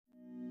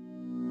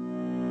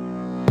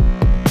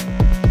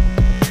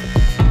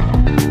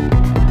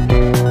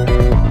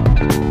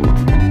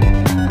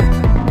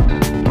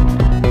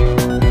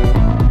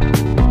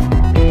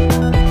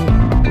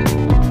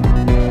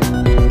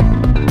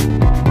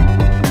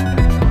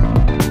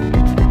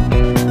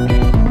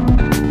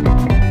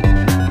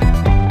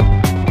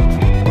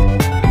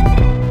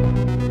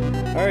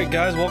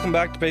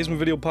back to Basement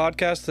Video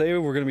Podcast. Today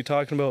we're going to be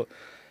talking about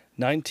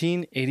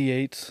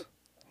 1988's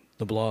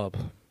The Blob.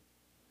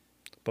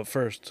 But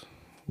first,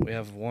 we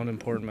have one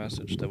important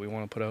message that we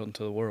want to put out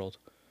into the world.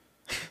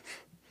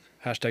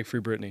 Hashtag Free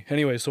Britney.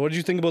 Anyway, so what did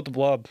you think about The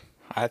Blob?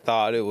 I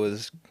thought it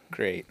was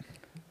great.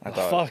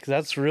 Fuck,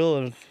 that's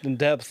real in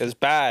depth. It's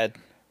bad,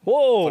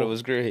 Whoa! but it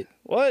was great.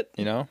 What?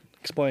 You know?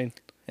 Explain.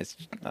 It's,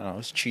 I don't know,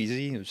 it's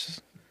cheesy. It was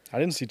I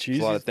didn't see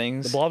cheese. a lot of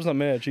things. The Blob's not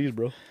made of cheese,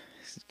 bro.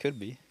 It could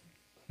be.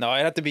 No,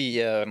 it'd have to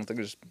be, I don't think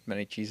there's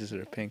many cheeses that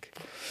are pink. I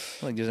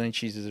don't think there's any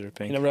cheeses that are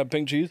pink. You never had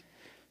pink cheese?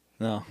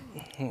 No.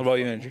 What about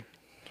you, Andrew?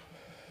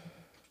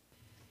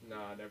 Nah,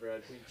 I never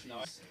had pink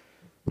cheese.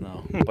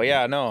 No. But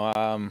yeah,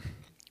 no,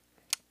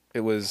 it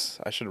was,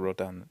 I should have wrote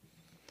down,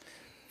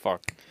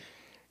 fuck.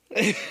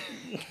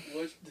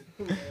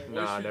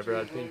 Nah, I never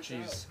had pink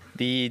cheese.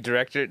 The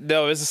director,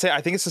 no, it's the same,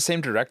 I think it's the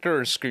same director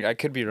or screen, I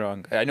could be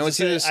wrong. I know it's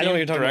either the I know what same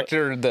you're talking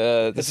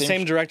director, It's the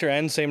same director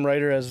and same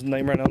writer as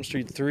Nightmare on Elm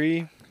Street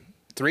 3.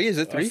 3, is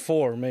it 3?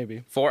 4,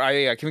 maybe. 4,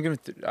 I can we give it,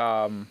 It's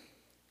I not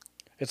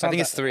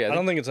think it's 3. I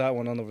don't think it's that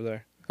one on over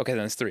there. Okay,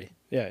 then it's 3.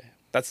 Yeah.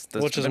 That's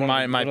Which is in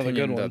my one of the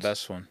opinion, good the ones.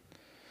 best one.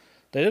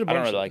 They did a bunch I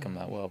don't really of- like them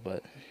that well,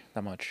 but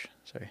that much.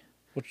 Sorry.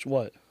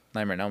 What?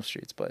 Nightmare on Elm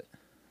Streets, but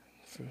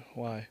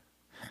Why?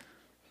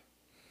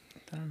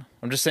 I don't know.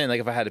 I'm just saying, like,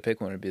 if I had to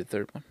pick one, it'd be the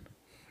third one.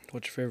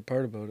 What's your favorite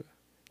part about it?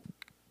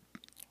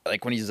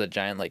 Like when he's a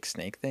giant like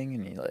snake thing,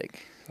 and he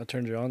like. That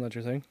turned you on? That's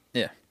your thing?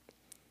 Yeah.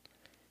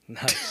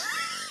 Nice.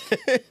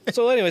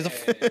 So anyways,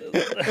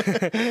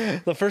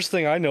 the first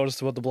thing I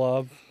noticed about The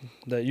Blob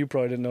that you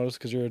probably didn't notice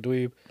because you're a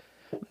dweeb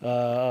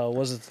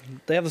was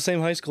they have the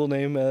same high school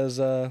name as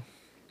the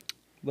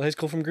high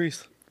school from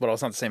Greece. But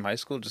it's not the same high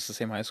school, just the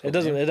same high school. It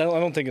doesn't. name? I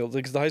don't think it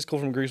because the high school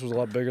from Greece was a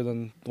lot bigger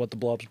than what The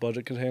Blob's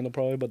budget could handle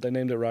probably, but they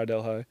named it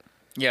Rydell High.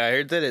 Yeah, I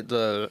heard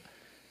that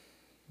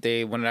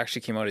when it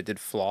actually came out, it did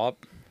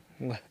flop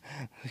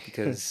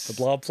because The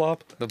Blob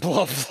flop. the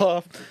blob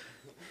flop.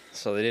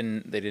 So they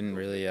didn't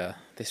really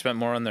they spent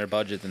more on their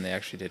budget than they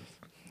actually did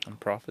on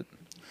profit.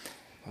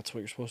 That's what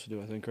you're supposed to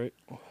do, I think, right?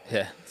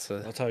 Yeah, so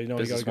That's how you know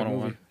you got Business a good movie.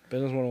 101.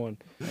 Business 101.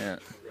 yeah,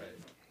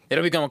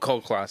 it'll become a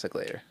cult classic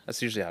later. That's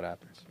usually how it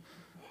happens.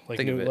 Like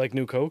Think of new, it. like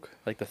new Coke.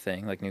 Like the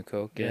thing, like New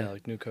Coke. Yeah,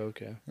 like new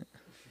Coke. Yeah.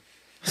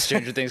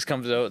 Stranger Things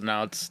comes out, and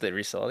now they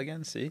resell it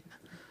again. See,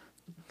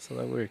 so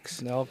that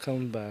works. Now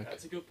come back.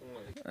 That's a good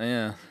point.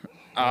 Yeah.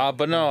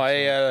 But no,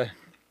 I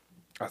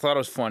thought it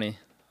was funny.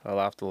 I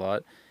laughed a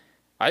lot.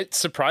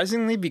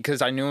 Surprisingly,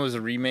 because I knew it was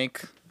a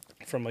remake.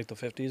 From like the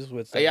 50s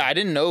with. Yeah, I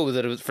didn't know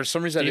that it was. For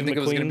some reason, I Steve didn't think it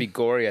was going to McQueen. be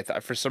gory.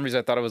 For some reason,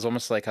 I thought it was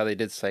almost like how they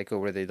did Psycho,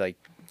 where they like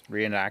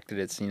reenacted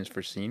it scene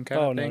for scene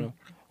kind Oh of no, thing. no.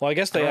 Well, I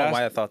guess I they don't know asked.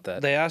 why I thought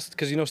that. They asked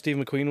because you know Steve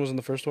McQueen was in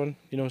the first one.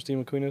 You know who Steve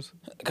McQueen is?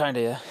 Kind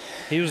of, yeah.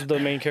 He was the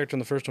main character in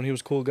the first one. He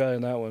was a cool guy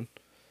in that one.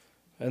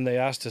 And they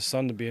asked his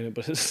son to be in it,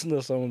 but his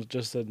son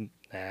just said,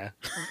 "Nah,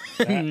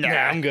 nah,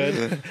 I'm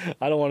good.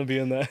 I don't want to be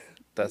in that."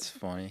 That's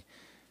funny.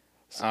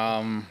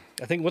 I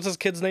think what's his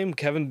kid's name?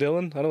 Kevin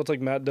Dillon. I know it's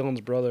like Matt Dillon's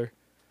brother.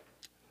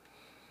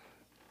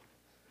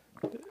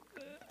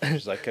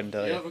 Just I couldn't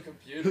tell You you. have a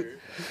computer.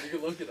 You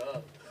can look it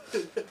up.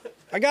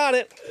 I got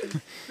it.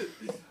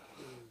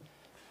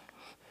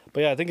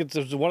 But yeah, I think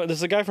it's one. This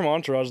is a guy from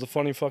Entourage, the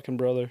funny fucking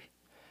brother.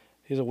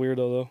 He's a weirdo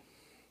though.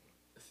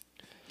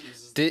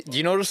 Do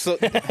you notice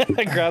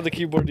I grabbed the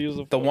keyboard to use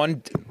the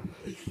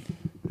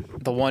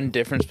one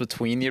difference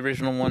between the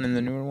original one and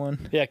the newer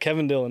one? Yeah,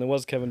 Kevin Dillon. It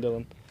was Kevin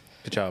Dillon.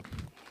 Good job.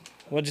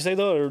 What'd you say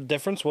though? Or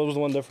difference? What was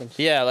the one difference?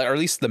 Yeah, like, or at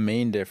least the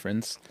main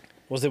difference.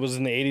 Was it was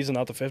in the 80s and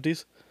not the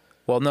 50s?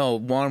 Well, no,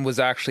 one was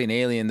actually an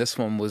alien. This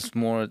one was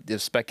more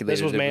speculated.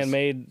 This was It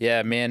man-made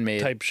Yeah, man-made.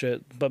 type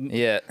shit. But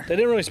Yeah. they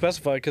didn't really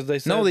specify because they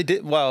said No, they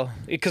did. Well,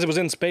 because it was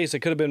in space. It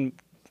could have been.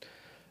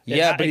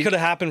 yeah, but it could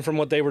have happened from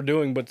what they were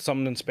doing, but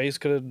something in space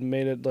could have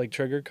made it like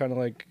trigger, kind of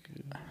like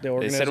the they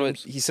organisms.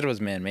 said he said it was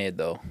man-made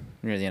though.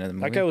 Near the end of the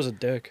movie. That guy was a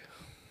dick.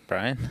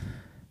 Brian.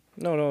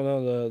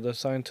 No, the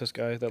scientist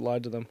guy that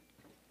lied to them.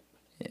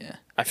 Yeah,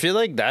 I feel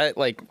like that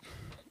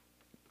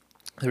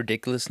the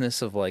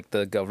ridiculousness of like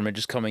the government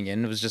just coming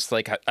in was just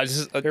like I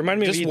just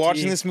reminded me of just E.T..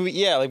 watching this movie.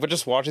 Yeah, like but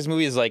just watching this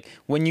movie is like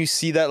when you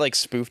see that like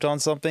spoofed on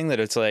something that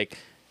it's like.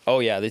 Oh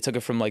yeah, they took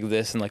it from like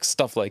this and like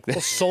stuff like Well,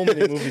 this. so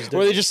many movies did.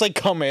 Where they just like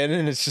come in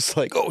and it's just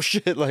like, oh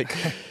shit, like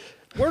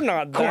We're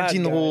not bad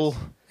quarantine the guys. whole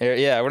area.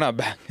 Yeah, we're not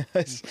bad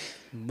guys.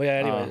 But yeah,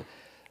 anyway.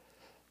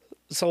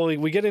 So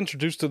we get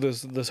introduced to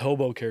this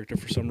hobo character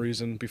for some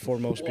reason before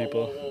most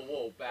people.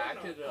 Whoa.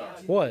 Back it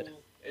up. What?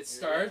 It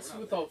starts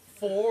with a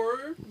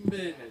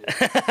 4-minute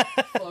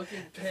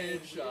fucking pan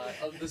shot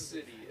of the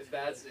city, and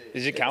that's it.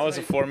 Does it count as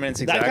a 4 minutes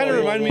That exactly? kind of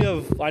reminded me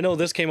of. I know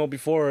this came out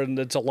before and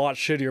it's a lot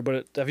shittier,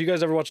 but have you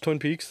guys ever watched Twin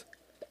Peaks?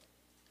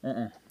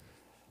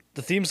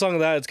 The theme song of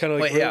that, it's kind of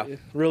like Wait, yeah.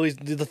 really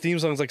the theme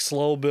song is like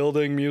slow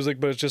building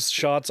music, but it's just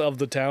shots of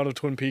the town of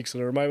Twin Peaks,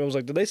 and it reminded me. I was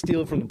like, did they steal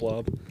it from The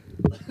Blob?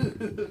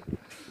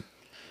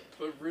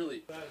 But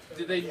really,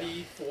 did they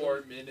need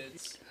 4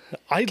 minutes?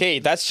 Okay,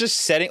 that's just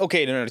setting.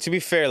 Okay, no. To be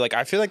fair, like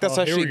I feel like that's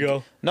Oh, actually. here we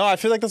go. No, I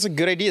feel like that's a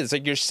good idea. It's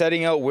like you're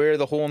setting out where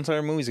the whole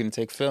entire movie's gonna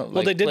take film.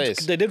 Well, Like, they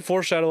place. did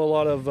foreshadow a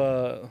lot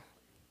of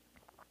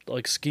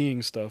like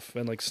skiing stuff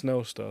and like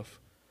snow stuff.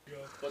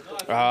 But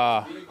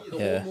Ah, the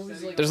yeah. whole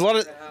movie's like There's a lot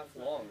of-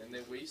 1.5 long, and they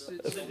wasted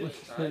so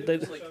much time. They-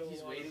 It's like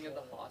he's waiting at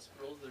the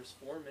hospital. There's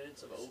 4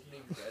 minutes of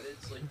opening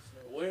credits.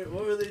 Like,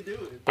 what were they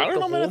doing? I don't the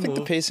know, man. I whole think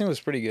the movie- pacing was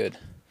pretty good,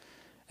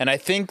 and I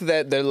think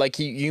that they're like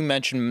you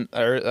mentioned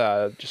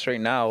just right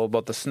now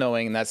about the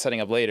snowing and that setting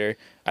up later.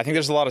 I think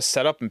there's a lot of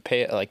setup and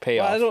payoff.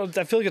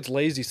 I feel like it's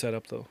lazy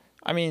setup though.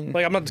 I mean,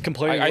 Like I'm not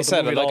complaining. I about the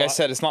said movie it. at Like I all.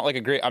 said, it's not like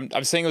a great.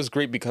 I'm saying it was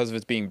great because of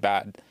it being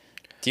bad.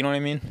 Do you know what I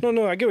mean?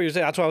 No, I get what you're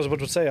saying. That's what I was about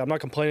to say. I'm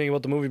not complaining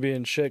about the movie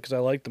being shit because I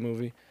like the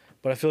movie,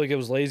 but I feel like it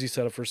was lazy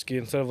setup for ski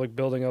instead of like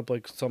building up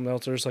like something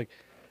else. They're just like,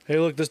 hey,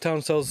 look, this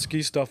town sells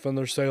ski stuff and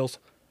there's sales.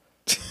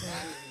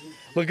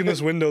 Look in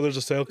this window, there's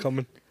a sale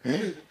coming.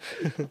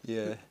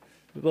 Yeah.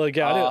 Like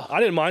yeah, I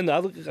didn't mind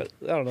that.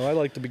 I don't know. I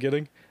liked the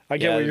beginning. I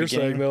get Yeah, what the you're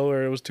beginning. saying though,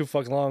 where it was too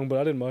fucking long, but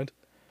I didn't mind.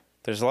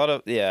 There's a lot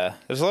of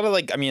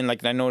like I mean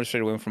like I noticed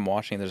right away from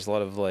watching. There's a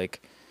lot of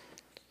like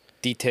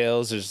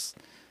details. There's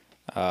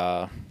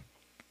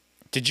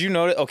did you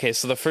notice? Okay,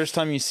 so the first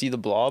time you see the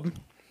blob,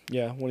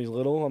 Yeah, when he's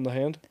little on the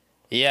hand.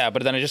 yeah,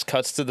 but then it just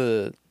cuts to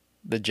the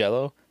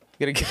Jello.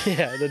 You gotta get-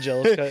 Yeah, the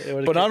jealous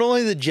guy. But not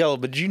only the Jello,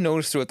 but did you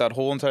notice throughout that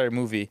whole entire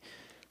movie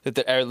that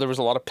there was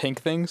a lot of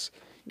pink things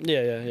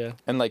Yeah.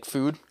 and like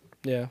food.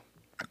 Yeah.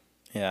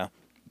 Yeah,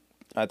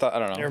 I don't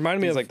know. It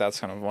reminded me Things of- like that's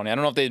kind of funny. I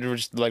don't know if they were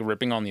just like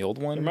ripping on the old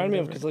one. It reminded me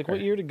of because like what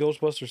year did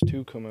Ghostbusters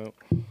 2 come out?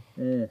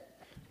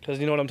 Because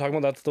you know what I'm talking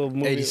about. That's the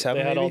movie.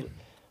 87 they had maybe?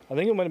 I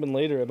think it might have been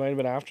later. It might have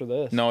been after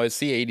this. No, it's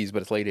the 80s,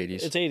 but it's late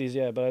 80s. It's 80s,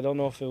 yeah, but I don't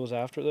know if it was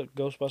after the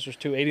Ghostbusters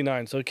 2,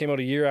 89. So it came out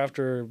a year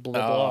after the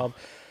Blob.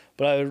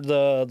 But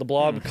the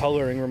Blob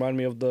coloring reminded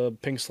me of the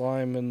pink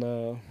slime in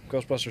the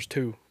Ghostbusters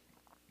 2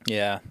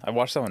 Yeah, I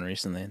watched that one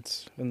recently.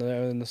 It's in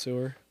the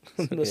sewer.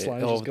 the okay.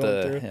 slime's Oh, just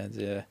going through. heads,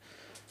 yeah.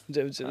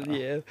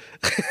 Yeah.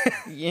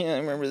 Yeah, I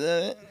remember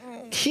that.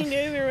 You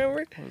guys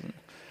remember?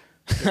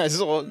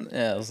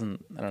 I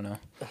wasn't. I don't know.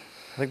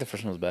 I think the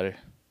first one was better.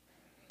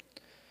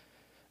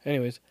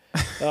 Anyways,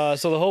 so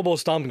the hobo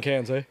stomping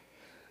cans, eh?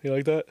 You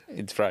like that?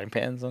 It's frying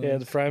pans on. Yeah,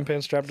 the frying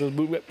pan strapped to his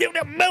boot. You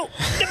know,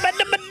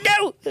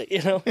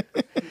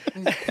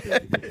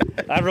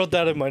 I wrote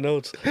that in my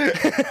notes.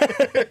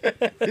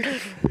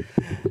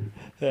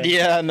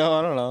 Yeah, no,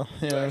 I don't know.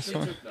 You Yeah,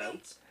 actually took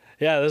notes?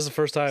 Yeah, this is the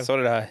first time. so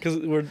did I. Cause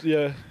we're It's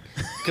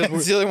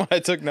the only one I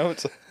took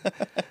notes.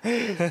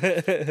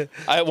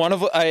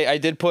 I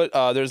did put.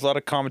 There's a lot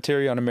of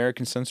commentary on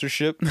American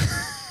censorship.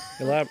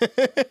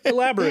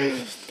 Elaborate.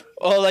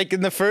 Oh, like in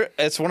the first,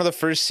 it's one of the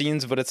first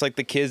scenes, but it's like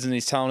the kids and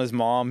he's telling his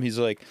mom, he's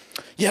like,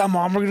 "Yeah,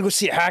 mom, we're gonna go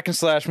see a hack and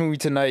slash movie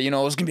tonight. You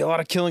know, there's gonna be a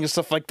lot of killing and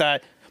stuff like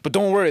that. But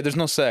don't worry, there's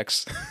no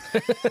sex."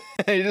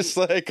 And you're just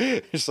like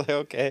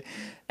okay.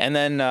 And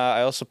then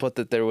I also put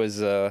that there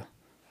was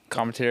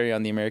commentary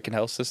on the American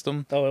health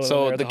system. Oh, when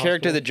so they're at the the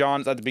character hospital. that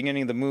John's at the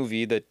beginning of the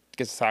movie that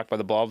gets attacked by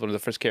the blob, one of the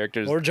first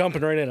characters. We're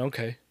jumping right in.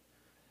 Okay.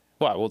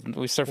 What? Well,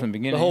 we start from the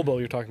beginning. The hobo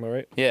you're talking about,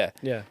 right? Yeah.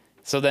 Yeah.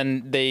 So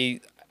then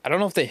I don't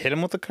know if they hit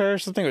him with the car or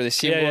something, or they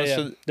see him Yeah.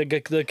 going.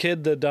 The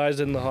kid that dies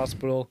in the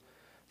hospital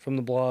from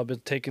the blob is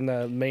taking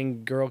that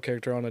main girl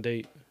character on a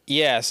date.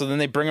 Yeah, so then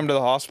they bring him to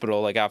the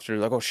hospital, like after,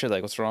 like, oh shit,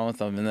 like what's wrong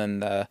with him? And then,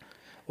 the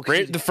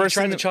first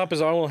trying thing, to chop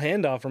his arm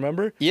hand off.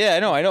 Remember? yeah,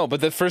 I know, but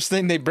the first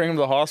thing they bring him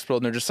to the hospital,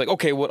 and they're just like,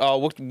 okay,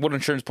 what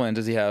insurance plan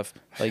does he have?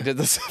 Like,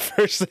 that's the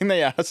first thing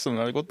they ask him.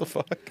 They're like, what the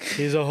fuck?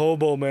 He's a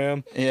hobo,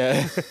 man.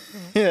 Yeah,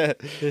 yeah,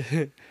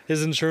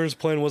 His insurance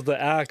plan was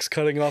the axe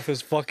cutting off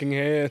his fucking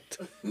hand.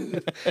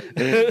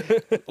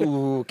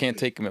 ooh, can't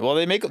take him. Well,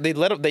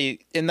 they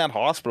in that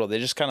hospital, they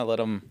just kind of let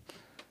him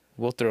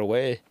wither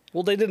away.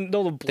 Well, they didn't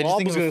know the just blob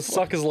think was it gonna was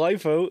suck his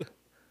life out.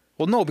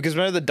 Well, no, because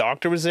remember the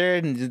doctor was there,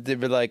 and they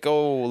were like,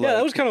 oh, like, Yeah,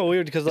 that was kind of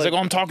weird because he's like, like,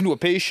 oh, I'm talking to a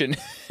patient,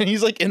 and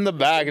he's like in the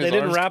bag. And they his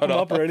didn't arm's wrap cut him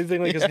up off. or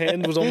anything. Like his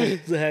hand was only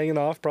hanging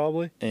off,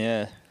 probably.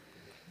 Yeah.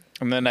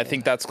 And then I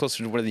think that's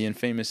closer to where the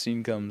infamous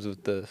scene comes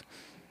with the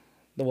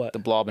The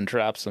what? blob and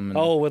traps him. And,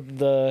 Oh, with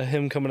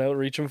him coming out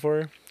reaching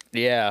for her,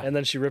 yeah. and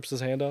then she rips his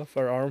hand off,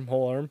 or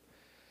whole arm.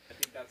 I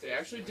think they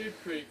actually did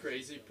pretty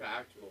crazy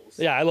practicals.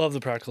 Yeah, I love the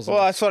practicals.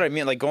 Well, that's what I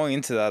mean. Like going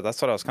into that,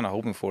 that's what I was kind of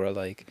hoping for.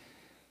 Like,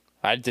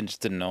 I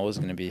just didn't know it was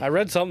gonna be. I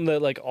read something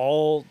that like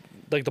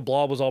the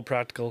blob was all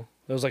practical.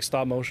 It was like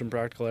stop motion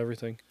practical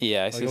everything.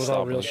 Yeah, I Like, see it was stop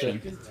all real Yeah, motion. you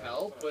can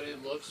tell, but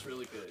it looks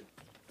really good.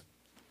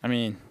 I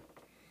mean,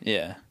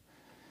 yeah,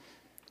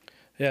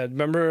 Yeah,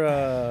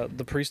 remember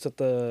the priest at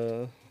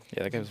the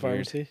yeah, that guy was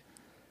weird. pharmacy?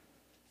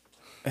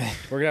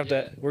 We're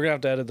gonna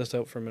have to edit this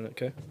out for a minute,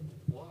 okay?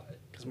 Why?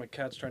 Because my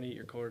cat's trying to eat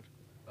your cord.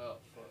 Oh,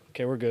 fuck.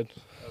 Okay, we're good.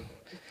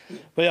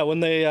 But yeah,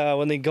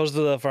 when he goes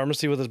to the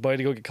pharmacy with his buddy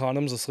to go get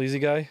condoms, the sleazy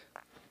guy.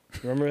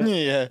 Remember it?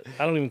 Yeah,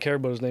 I don't even care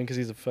about his name because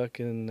he's a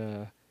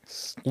fucking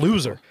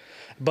loser.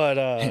 But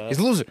he's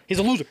a loser. He's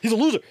a loser. He's a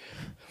loser.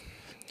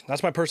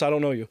 That's my purse. I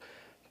don't know you.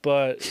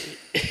 but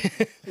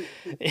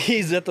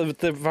he's at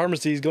the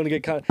pharmacy. He's going to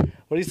get what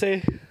do you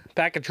say?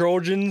 Pack of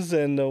Trojans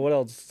and what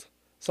else?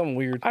 Something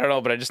weird. I don't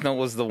know, but I just know it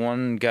was the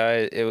one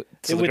guy. So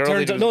the It girl turns that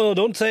out, he was- no,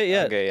 don't say it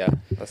yet. Okay, yeah,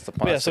 that's the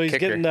point. Yeah, That's so the he's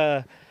kicker. getting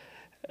a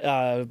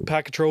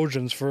pack of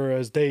Trojans for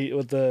his date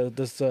with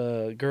this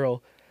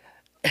girl,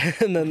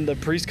 and then the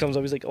priest comes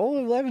up. He's like,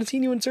 "Oh, I haven't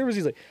seen you in service."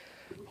 He's like,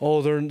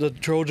 "Oh, the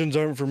Trojans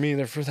aren't for me.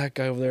 They're for that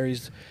guy over there.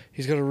 He's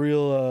got a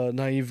real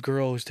naive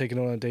girl who's taking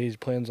on a date. He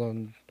plans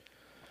on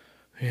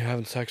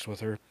having sex with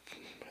her."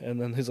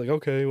 And then he's like,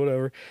 "Okay,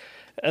 whatever."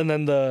 And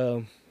then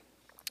the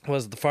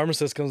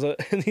pharmacist comes up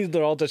and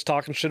they're all just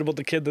talking shit about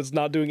the kid that's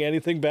not doing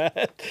anything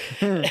bad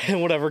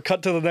and whatever.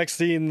 Cut to the next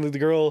scene. The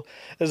girl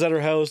is at her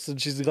house and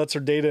she lets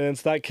her date in. And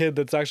it's that kid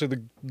that's actually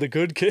the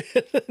good kid.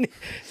 And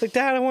he's like,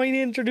 "Dad, I want you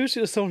to introduce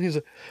you to someone." He's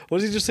like, what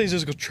does he just say? He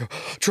just goes,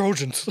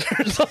 Trojans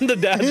or something. The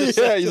dad just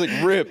Yeah, says. he's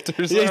like ripped.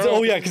 Or Yeah, something.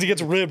 oh yeah, because he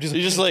gets ribbed. He's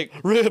He's just like,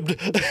 ribbed.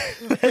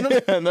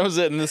 and that was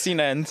it. And the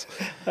scene ends.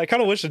 I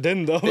kind of wish it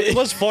didn't though. It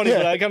was funny,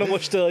 but I kind of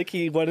wished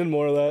he went in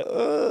more of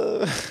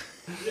that.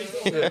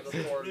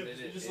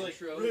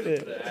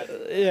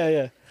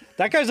 Yeah.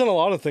 That guy's done a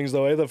lot of things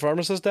though, eh? The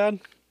pharmacist dad.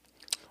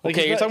 Like,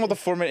 Okay, he's you're not- talking about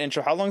the 4-minute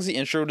intro. How long is the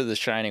intro to The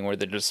Shining where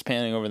they're just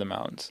panning over the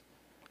mountains?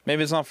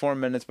 Maybe it's not 4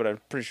 minutes, but I'm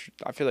pretty sure.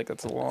 I feel like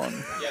that's a long.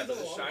 Yeah, but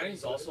The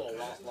Shining's also a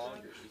lot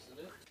longer, isn't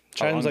it?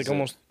 How long Shine's like is it?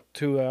 almost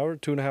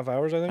 2.5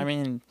 hours, I think. I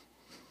mean,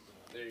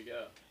 There you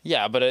go.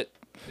 yeah, but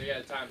They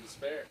got time to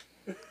spare.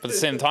 at the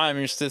same time,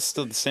 you're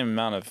still the same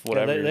amount of Yeah,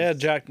 whatever. they had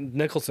Jack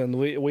Nicholson.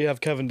 We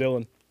have Kevin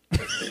Dillon.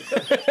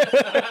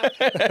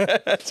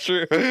 That's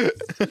true.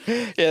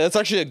 Yeah, that's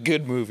actually a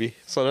good movie.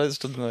 So that's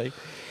just like,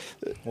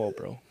 Whoa,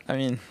 bro. I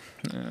mean,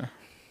 yeah.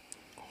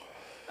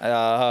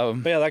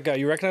 But yeah, that guy.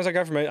 You recognize that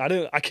guy from?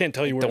 I can't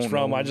tell you where he's don't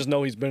from. know. I just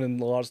know he's been in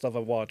a lot of stuff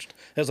I've watched.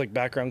 He has like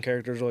background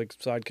characters or like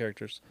side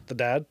characters. The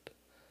dad.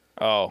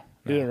 Oh,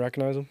 You didn't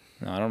recognize him?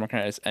 no, I don't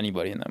recognize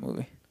anybody in that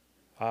movie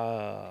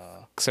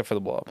except for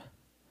the Blob.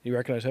 You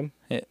recognize him?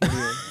 Yeah.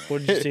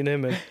 What did you seen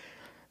him in?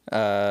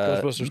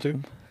 Ghostbusters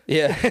 2.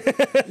 Yeah,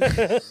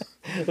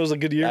 It was a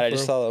good year. I for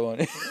just him. saw that one.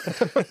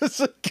 It's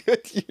a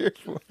good year.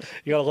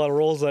 You got a lot of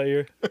roles that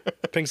year.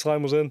 Pink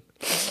Slime was in.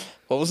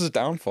 What was his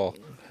downfall?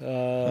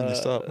 they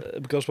stopped.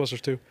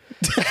 Ghostbusters 2.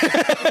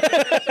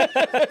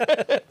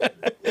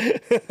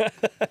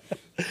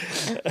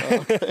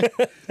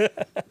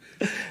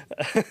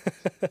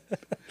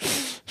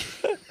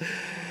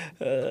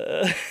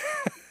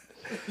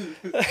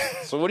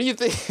 So what do you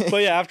think?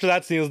 But yeah, after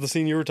that scene was the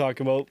scene you were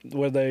talking about,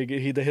 where they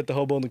hit the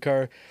hobo in the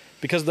car,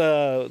 because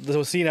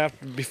the scene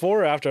after,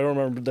 before or after, I don't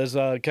remember. There's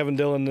Kevin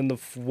Dillon in the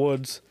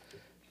woods,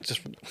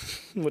 just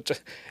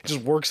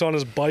works on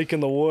his bike in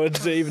the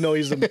woods, even though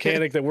he's a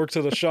mechanic that works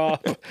at a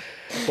shop.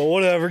 But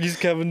whatever, he's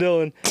Kevin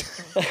Dillon.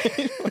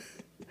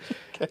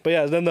 But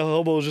yeah, then the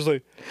hobo was just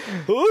like,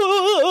 remember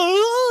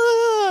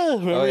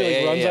he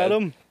like runs at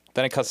him.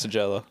 Then it cuts to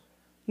Jello.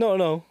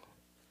 No.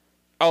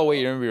 Oh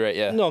wait, you're right.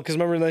 Yeah. No, because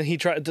remember then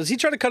does he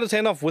try to cut his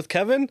hand off with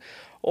Kevin,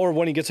 or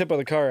when he gets hit by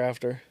the car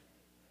after?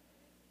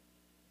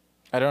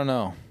 I don't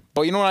know.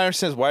 But you know what I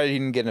understand is why he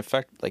didn't get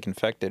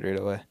infected right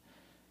away.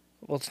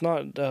 Well, it's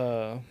not.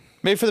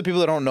 Maybe for the people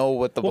that don't know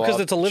what the Well, because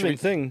blob- it's a living should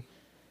we- thing.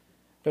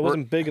 It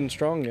wasn't big and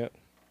strong yet.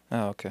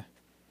 Oh okay.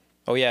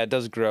 Oh yeah, it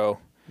does grow.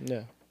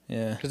 Yeah,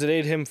 Yeah. because it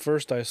ate him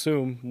first, I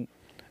assume,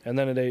 and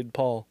then it ate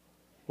Paul,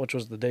 which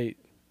was the date.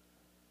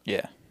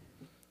 Yeah.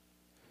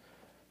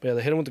 But yeah,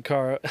 they hit him with the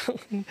car.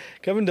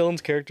 Kevin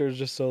Dillon's character is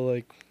just so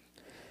like,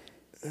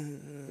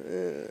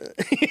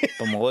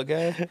 The mullet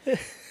guy.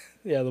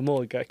 yeah, the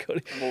mullet guy,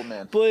 Cody. Mullet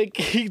man. But like,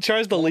 he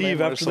tries to Mullet man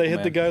leave after they hit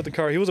the motorcycle guy with the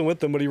car. He wasn't with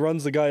them, but he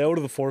runs the guy out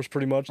of the forest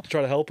pretty much to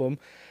try to help him,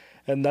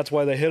 and that's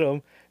why they hit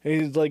him.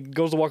 And he's like,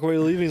 goes to walk away to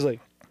leave, and he's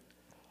like,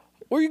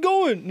 "Where you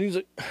going?" And he's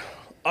like,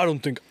 "I don't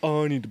think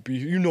I need to be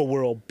here. You know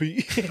where I'll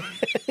be."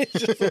 It's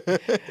just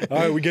like, all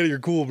right, we get it. You're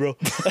cool, bro.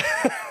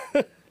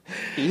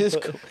 He is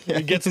cool. Yeah,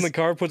 He gets in the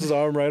car, puts his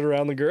arm right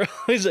around the girl.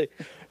 He's like,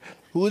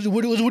 what are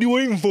you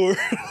waiting for?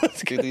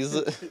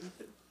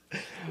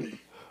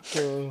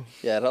 Dude,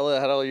 yeah,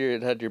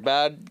 it had your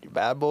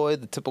bad boy,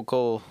 the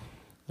typical,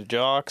 the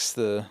jocks,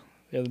 the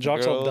Yeah, the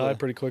jocks all girl, die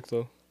pretty quick,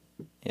 though.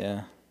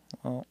 yeah.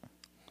 Well,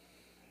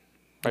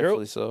 Girl-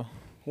 rightfully so.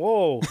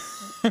 Whoa.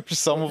 For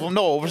some of them,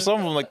 no. For some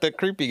of them, like that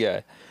creepy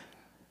guy.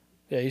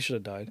 Yeah, he should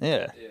have died.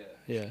 Yeah.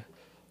 Yeah.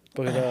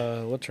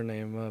 But what's her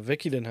name?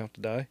 Vicky didn't have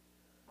to die.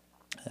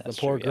 That's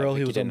The poor true, yeah, girl, he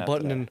Vicky was didn't have to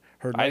unbuttoning die.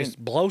 her I nice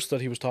didn't- blouse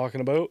that he was talking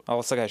about. Oh,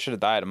 it's like I should have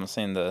died. I'm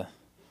saying the.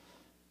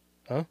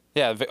 Huh?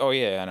 Yeah. Oh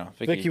yeah, I know.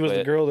 Vicky was the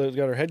but- girl that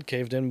got her head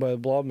caved in by the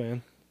blob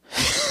man.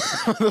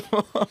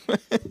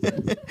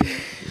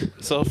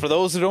 So for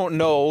those who don't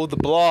know, the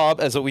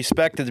blob, as what we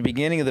expect at the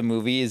beginning of the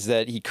movie, is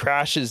that he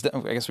crashes.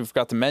 I guess we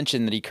forgot to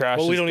mention that he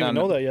crashes. Well, we don't even down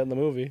know that yet in the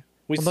movie.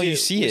 We Well, no, you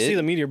see we it. see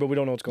the meteor, but we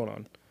don't know what's going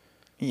on.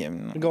 Yeah.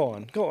 Go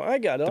on. I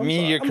got it. The I'm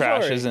meteor sorry.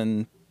 crashes,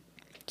 and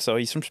so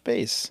he's from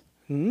space.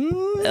 Hmm?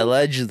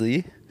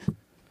 Allegedly.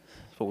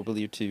 That's what we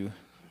believe too.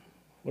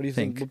 What do you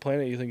think? think. What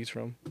planet do you think he's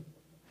from?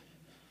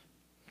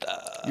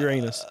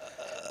 Uranus.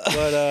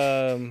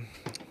 But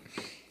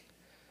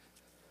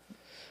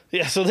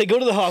Yeah, so they go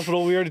to the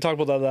hospital. We already talked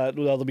about that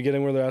at the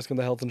beginning where they're asking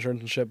the health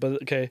insurance and shit.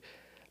 But okay,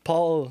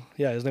 Paul,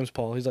 yeah, his name's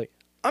Paul. He's like,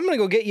 I'm gonna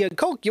go get you a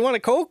Coke. You want a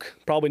Coke?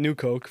 Probably new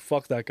Coke.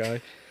 Fuck that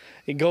guy.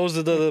 He goes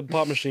to the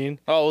pop machine.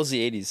 Oh, it was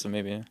the 80s, so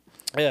maybe.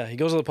 Yeah, he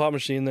goes to the pop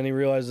machine. Then he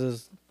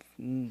realizes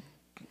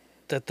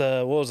that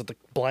the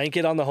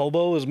blanket on the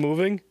hobo is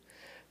moving.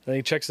 And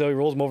he checks it out. He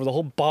rolls him over. The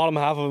whole bottom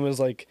half of him is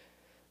like,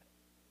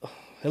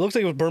 it looks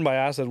like it was burned by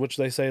acid, which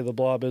they say the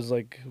blob is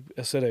like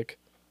acidic,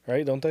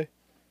 right? Don't they?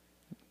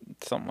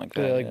 Something like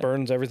It that. like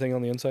burns everything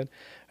on the inside.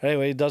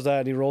 Anyway, he does that.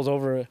 And he rolls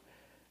over.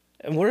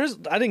 And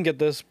I didn't get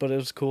this, but it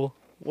was cool.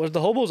 Was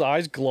the hobo's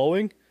eyes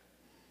glowing?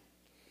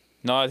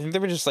 No, I think they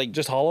were just like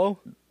Just hollow?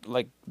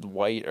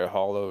 white or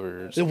hollow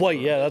or They're white,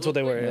 yeah, that's what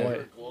they were. They White.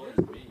 were glowing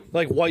to me.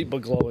 Like white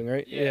but glowing,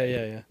 right? Yeah.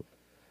 Yeah.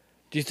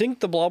 Do you think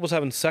the blob was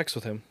having sex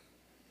with him?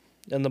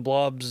 And the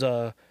blob's,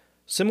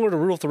 similar to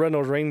Rudolph the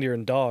Red-Nosed Reindeer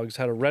and dogs,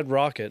 had a red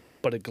rocket,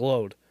 but it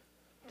glowed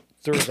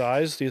through his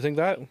eyes. Do you think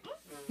that?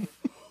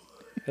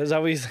 Is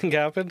that what you think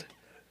happened?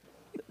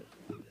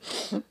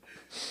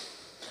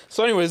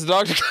 So, anyways, the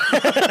doctor.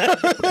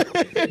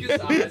 You think his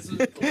eyes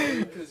was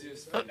glowing because he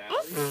was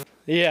fanatic?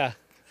 Yeah.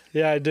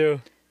 Yeah, I do.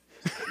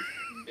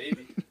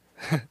 Maybe.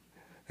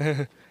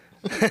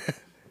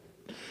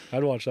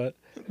 I'd watch that.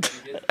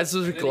 Eyes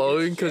was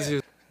glowing because he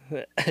was.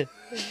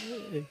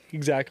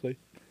 Exactly.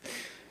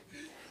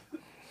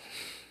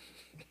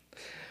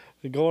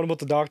 Going about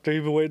the doctor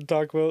you've been waiting to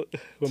talk about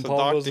when So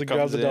Paul goes doctor to grab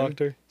comes the in.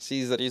 doctor.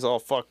 Sees that he's all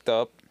fucked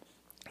up.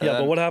 And Yeah, but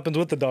then- what happens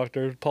with the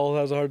doctor? Paul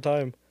has a hard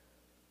time.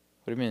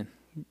 What do you mean?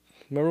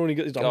 Remember when he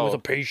goes, I'm Oh. with a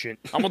patient.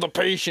 I'm with a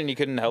patient. He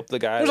couldn't help the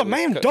guy. There's a that was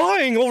man cut-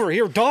 dying over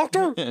here,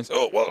 doctor.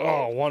 Oh, well,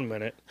 Oh, 1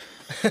 minute.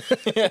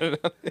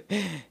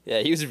 yeah,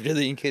 he was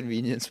really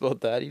inconvenienced about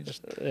that. He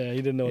just Yeah, he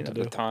didn't know what didn't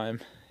to have do. the time.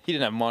 He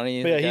didn't have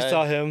money. But yeah, the he guy-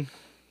 saw him.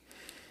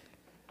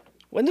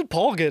 When did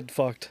Paul get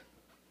fucked?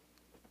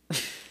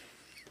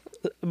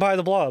 By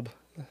the blob.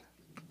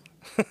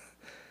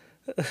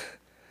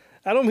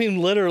 I don't mean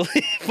literally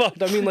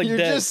fucked. I mean like You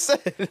dead. just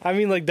said. I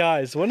mean like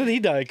dies. When did he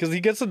die? Because he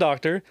gets the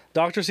doctor.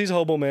 Doctor sees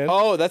Hobo Man.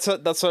 Oh, that's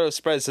what it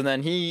spreads. And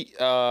then he.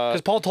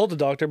 Because Paul told the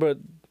doctor, but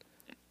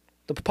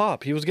the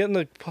pop. He was getting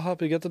the pop.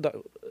 He get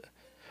the.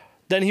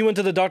 Then he went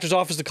to the doctor's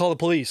office to call the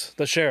police,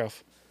 the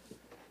sheriff,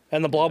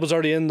 and the blob was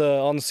already on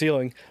the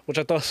ceiling, which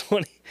I thought was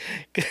funny.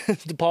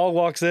 'Cause Paul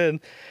walks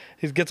in,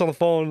 he gets on the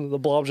phone. The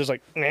blob's just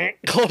like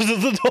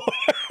closes the door.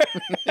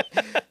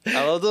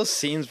 I love those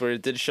scenes where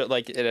it did show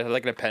like it had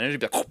like an appendage.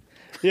 It'd be like,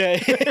 Yeah,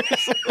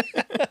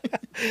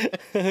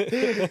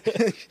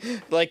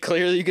 like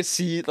clearly you could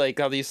see like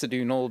how they used to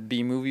do in old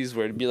B movies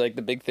where it'd be like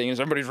the big thing is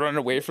everybody's running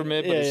away from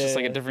it, but it's just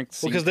like a different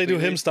scene. because they do him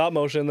completely. stop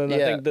motion, and I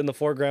Yeah. think in the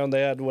foreground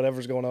they had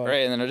whatever's going on.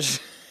 Right, and then it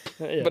just.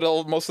 Yeah. But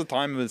most of the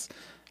time it was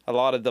a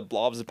lot of the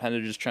blob's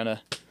appendages trying to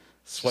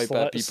swipe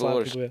Slap- at people slap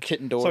or people, yeah.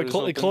 hitting doors. So or he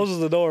something. closes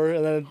the door,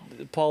 and then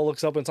Paul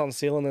looks up and it's on the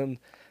ceiling. And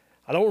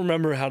I don't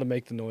remember how to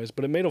make the noise,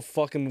 but it made a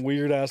fucking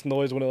weird ass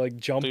noise when it like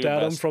jumped Do your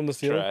at him best. from the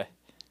ceiling. Try.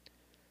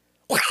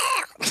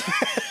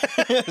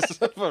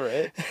 All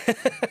right.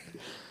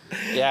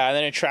 Yeah, and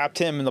then it trapped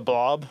him in the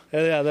blob.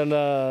 And yeah, then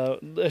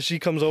as she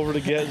comes over to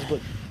get, it's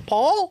like,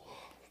 Paul,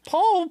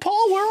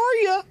 where are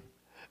you?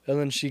 And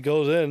then she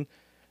goes in,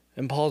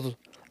 and Paul's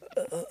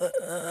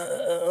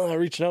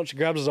reaching out. She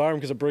grabs his arm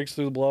because it breaks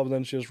through the blob, and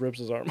then she just rips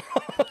his arm.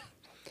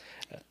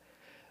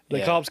 The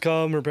Yeah. cops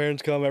come, her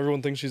parents come,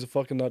 everyone thinks she's a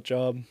fucking nut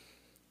job.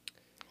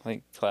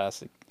 Like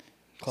classic.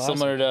 Classic,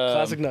 Similar to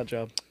classic nut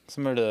job.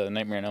 Similar to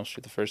Nightmare on Elm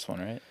Street, the first one,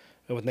 right?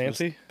 And with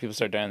Nancy, People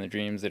start dying in their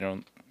dreams. They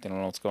don't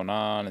know what's going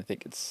on. I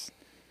think it's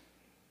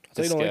I thought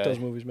you this don't like guy. those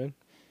movies, man.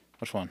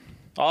 Which one?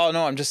 Oh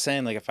no, I'm just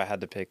saying like if I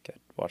had to pick, I'd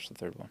watch the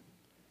third one.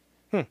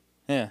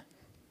 Yeah.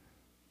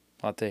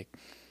 Hot take.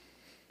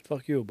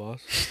 Fuck you,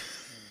 boss.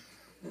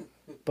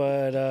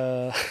 But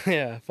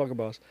yeah, fuck a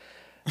boss.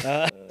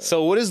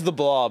 So what is the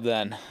blob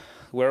then?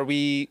 Where are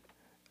we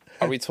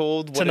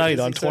told what it Tonight is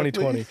on exactly?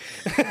 2020.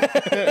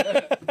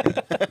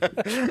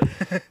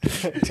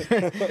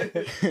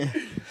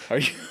 Are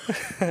you?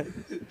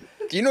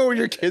 Do you know where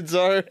your kids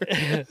are?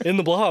 In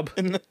the blob.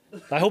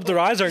 I hope their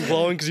eyes aren't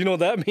glowing because you know what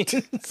that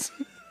means.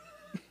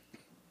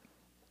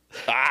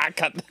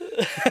 Cut.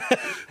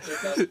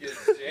 About to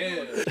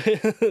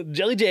get jammed.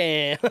 Jelly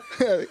Jam.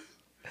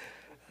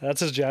 That's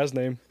his jazz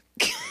name.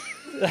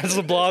 That's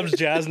the blob's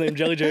jazz name,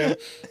 Jelly Jam.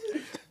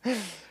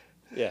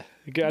 Yeah.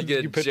 You get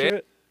picture jam-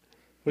 it?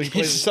 When he He's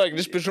plays just like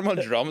just picture him on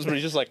drums, but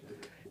he's just like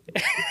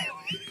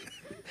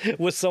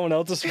with someone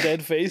else's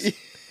dead face.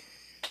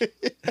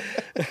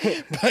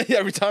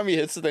 every time he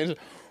hits the thing.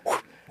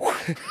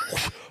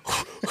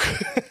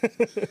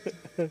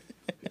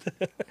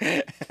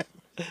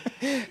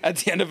 At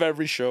the end of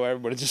every show,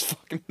 everybody just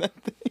fucking that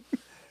thing.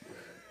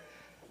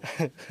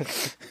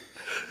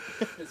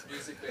 His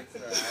music makes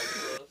their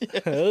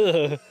eyes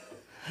close.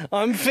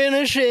 I'm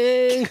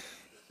finishing.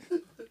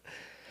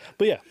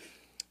 But yeah,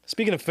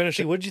 speaking of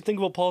finishing, what did you think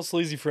about Paul's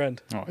sleazy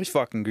friend? Oh, he's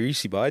fucking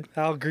greasy, bud.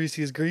 How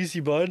greasy is greasy,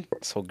 bud?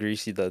 So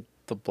greasy that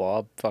the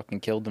blob fucking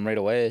killed him right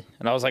away.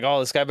 And I was like, oh,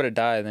 this guy better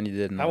die. And then he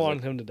did. And I was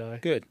wanted like, him to die.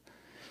 good.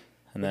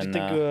 And What do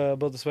then, you think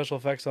about the special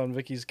effects on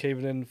Vicky's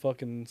caving in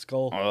fucking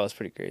skull? oh, that's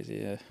pretty crazy.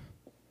 Yeah.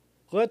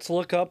 Let's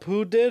look up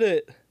who did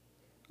it.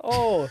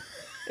 Oh,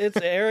 it's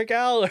Eric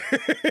Allard.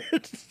 I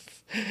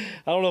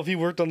don't know if he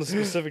worked on the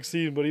specific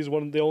scene, but he's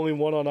the only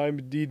one on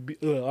IMDb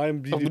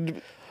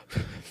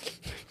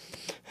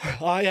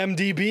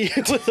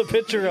with a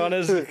picture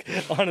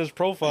on his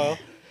profile.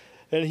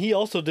 And he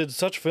also did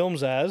such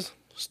films as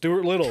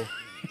Stuart Little,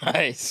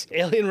 Nice.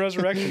 Alien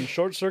Resurrection,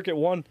 Short Circuit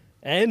 1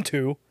 and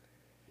 2.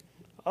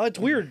 It's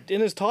weird.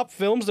 In his top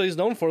films that he's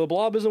known for, The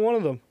Blob isn't one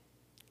of them.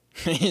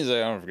 He's like,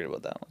 I don't forget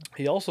about that one.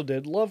 He also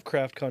did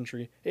Lovecraft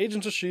Country,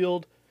 Agents of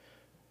S.H.I.E.L.D.,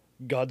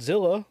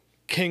 Godzilla,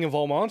 King of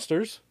All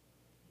Monsters,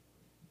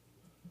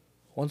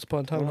 Once Upon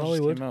a Time in What just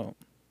Hollywood, came out?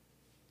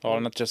 Oh,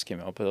 not just came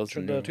out, but those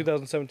are the new.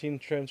 2017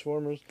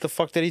 Transformers. The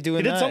fuck did he do He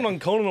in did that? something on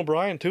Conan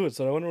O'Brien too,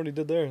 so I wonder what he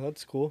did there.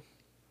 That's cool.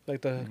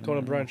 Like the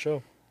Conan O'Brien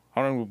show.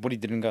 I don't know what he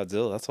did in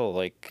Godzilla. That's all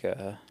like.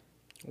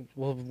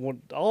 Well,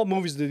 all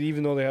movies that,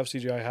 even though they have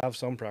CGI, have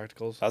some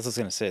practicals. I was just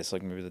gonna say it's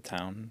like maybe the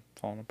town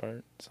falling apart.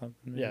 Or something.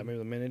 Yeah, maybe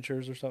the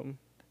miniatures or something.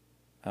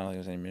 I don't think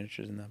there's any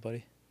miniatures in that,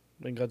 buddy.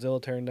 And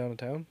Godzilla tearing down a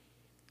town.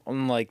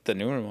 Unlike the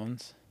newer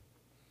ones.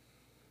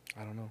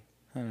 I don't know.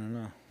 I don't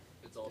know.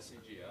 It's all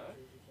CGI.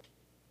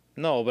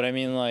 No, but I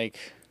mean like.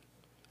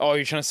 Oh,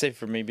 you're trying to say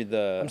for maybe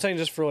the. I'm saying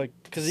just for like,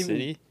 because even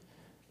city.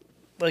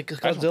 like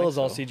don't Godzilla's think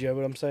all so. CGI,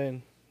 but I'm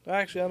saying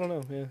actually I don't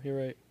know. Yeah, you're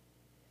right.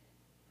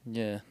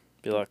 Yeah,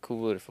 be a lot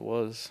cooler if it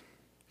was.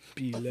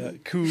 Be a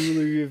lot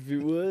cooler if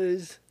it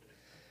was.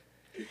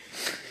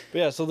 But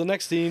yeah, so the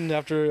next scene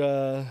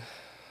after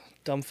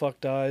dumb fuck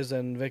dies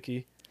and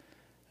Vicky,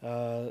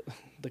 the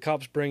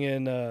cops bring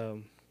in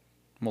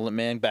Mullet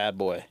Man, bad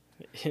boy.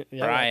 yeah,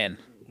 Brian.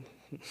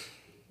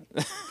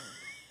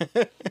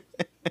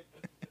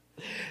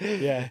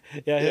 Yeah,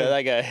 Yeah,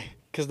 that guy.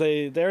 because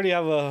they already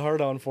have a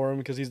hard on for him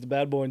because he's the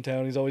bad boy in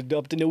town. He's always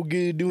up to no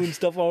good doing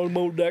stuff on a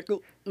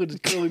motorcycle with his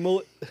curly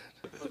mullet.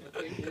 But the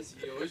thing is,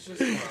 he always just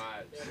drives.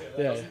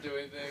 He Yeah. doesn't do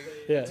anything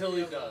Yeah. until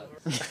he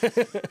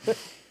does.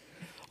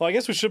 Well, I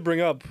guess we should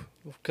bring up,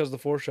 because of the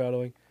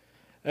foreshadowing,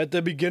 at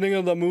the beginning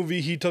of the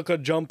movie, he took a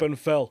jump and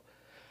fell.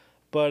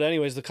 But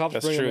anyways, the cops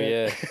That's bring true, him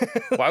in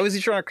yeah. Why was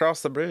he trying to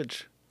cross the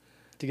bridge?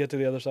 to get to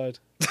the other side.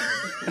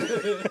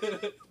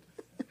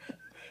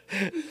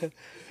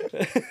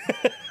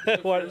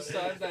 What? First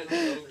time that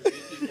joke made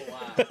people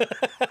laugh.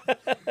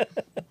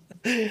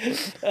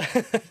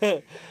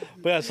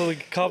 But yeah, so the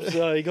cops,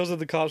 he goes to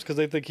the cops because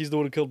they think he's the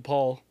one who killed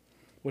Paul,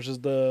 which is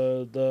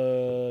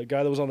the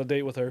guy that was on the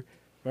date with her.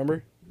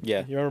 Remember?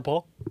 Yeah. You remember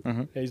Paul?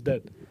 Mhm. Yeah, he's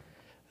dead.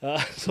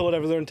 So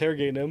whatever, they're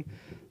interrogating him.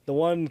 The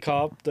one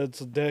cop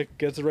that's a dick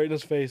gets it right in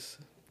his face.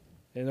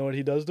 You know what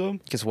he does to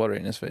him? Gets water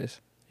in his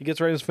face. He gets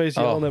right in his face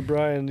Oh. yelling at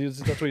Brian. That's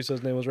what he said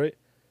his name was, right?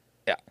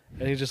 Yeah.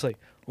 And he's just like,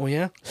 oh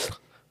yeah?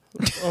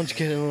 Why don't you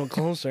get a little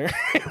closer?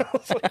 I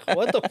was like,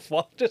 what the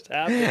fuck just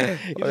happened?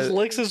 He just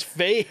licks his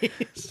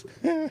face.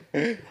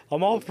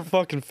 I'm all for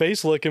fucking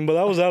face licking, but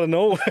that was out of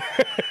nowhere.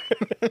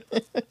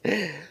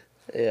 Yeah,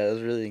 that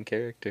was really in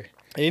character.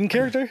 In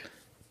character?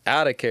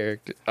 Out of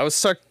character. I was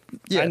stuck.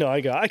 Yeah. I know,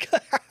 I got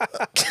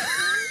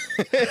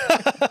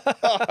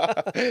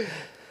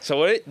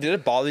So did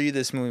it bother you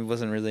this movie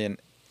wasn't really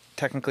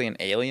technically an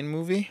alien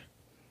movie?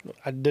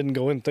 I didn't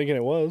go in thinking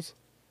it was.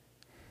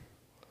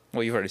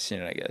 Well, you've already seen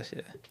it, I guess,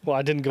 yeah. Well,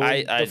 I didn't go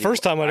in. I The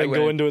first time I I didn't go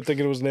went- into it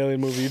thinking it was an alien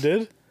movie. You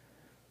did?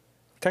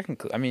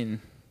 Technically, I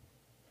mean,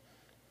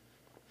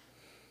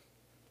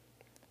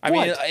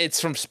 What? it's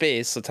from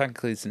space, so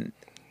technically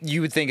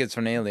you would think it's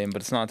from Alien,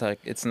 but it's not.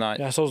 It's not.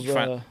 Yeah, so's,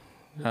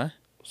 Huh?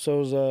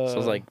 so's, So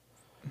it's like,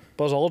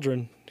 Buzz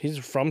Aldrin. He's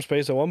from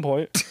space at one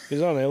point. He's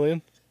not an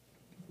alien.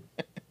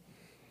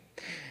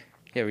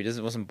 yeah, he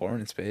just wasn't born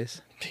in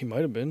space, He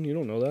might have been. You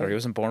don't know or he that.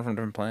 wasn't born from a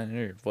different planet,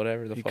 or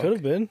whatever the He fuck. could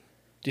have been.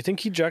 Do you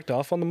think he jacked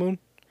off on the moon?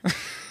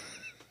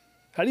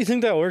 How do you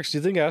think that works? Do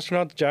you think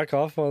astronauts jack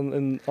off on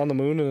the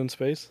moon and in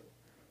space?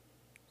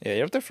 Yeah,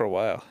 you're up there for a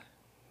while.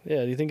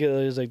 Yeah. Do you think it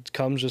is like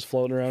cum's just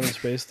floating around in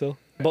space still?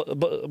 But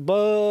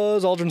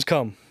Buzz Aldrin's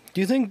cum.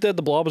 Do you think that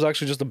the Blob was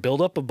actually just a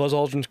buildup of Buzz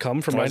Aldrin's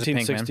cum from Why is it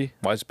pink, man? 1960?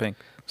 Why is it pink?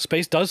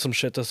 Space does some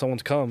shit to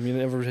someone's cum.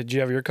 Did you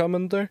have your cum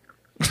in there?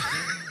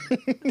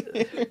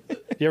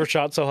 You ever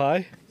shot so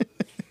high?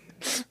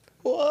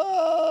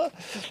 What?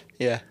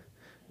 Yeah.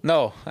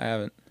 No, I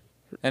haven't.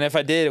 And if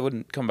I did, it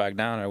wouldn't come back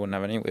down. I wouldn't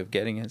have any way of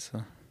getting it.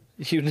 So.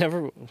 You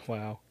never.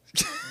 Wow.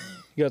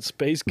 You got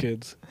space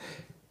kids.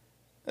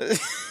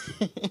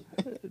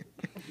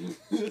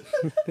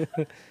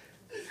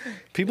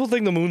 People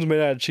think the moon's made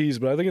out of cheese,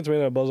 but I think it's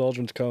made out of Buzz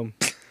Aldrin's cum.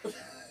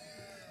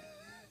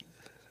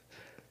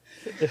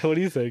 What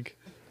do you think?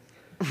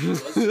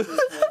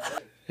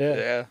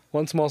 Yeah.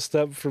 One small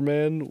step for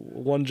man,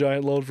 one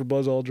giant load for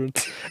Buzz Aldrin.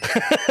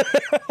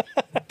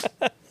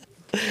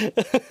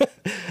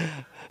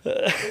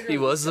 He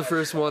was the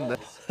first one.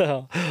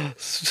 I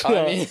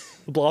mean,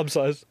 Blob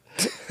size.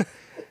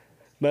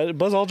 Man,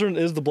 Buzz Aldrin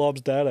is the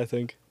Blob's dad, I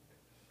think.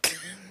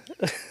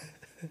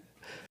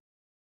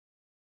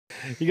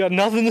 You got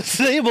nothing to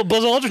say about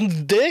Buzz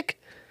Aldrin's dick,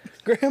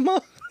 Grandma?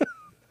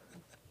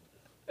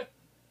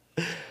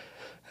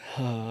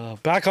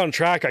 Back on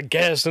track, I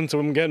guess, since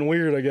I'm getting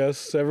weird, I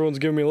guess. Everyone's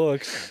giving me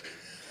looks.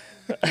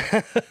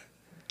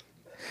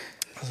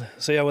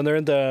 So yeah, when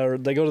they're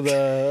they go to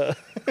the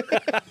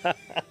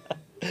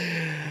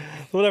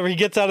whatever. He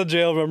gets out of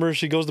jail. Remember,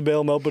 she goes to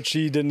bail him out, but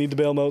she didn't need to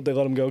bail him out. They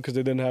let him go because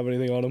they didn't have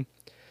anything on him.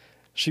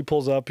 She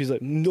pulls up. He's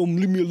like, "No,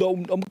 leave me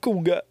alone. I'm a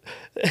cool guy."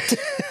 That's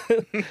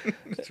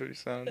what he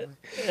sounded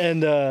like.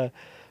 And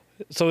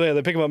so yeah,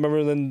 they pick him up. Remember,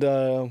 and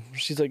then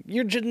she's like,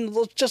 "You're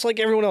just like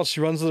everyone else." She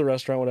runs to the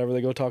restaurant. Whatever.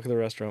 They go talk at the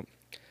restaurant.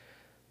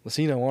 The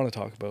scene I want to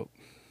talk about.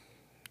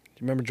 Do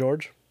you remember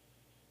George?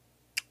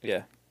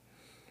 Yeah.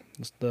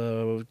 It's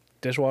the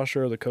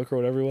dishwasher or the cook or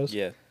whatever he was.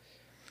 Yeah.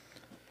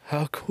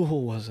 How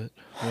cool was it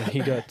when he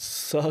got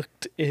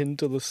sucked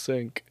into the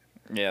sink?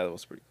 Yeah, that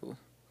was pretty cool.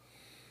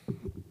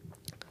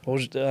 What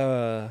was,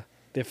 the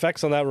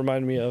effects on that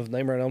reminded me of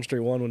Nightmare on Elm Street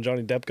 1 when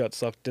Johnny Depp got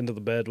sucked into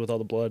the bed with all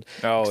the blood.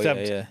 Oh,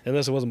 Except, yeah. in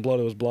this, it wasn't blood,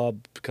 it was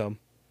blob cum.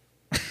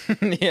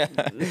 Yeah.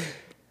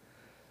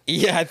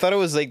 Yeah, I thought it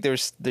was like they were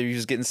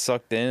just getting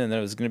sucked in, and then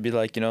it was gonna be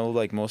like, you know,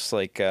 like most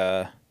like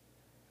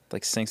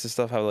sinks and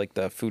stuff have like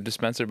the food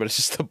dispenser, but it's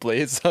just the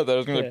blades. So that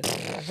was gonna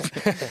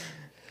be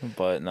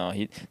But no,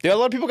 a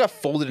lot of people got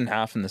folded in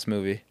half in this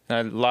movie, and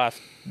I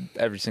laughed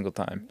every single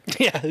time.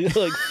 Yeah,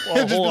 like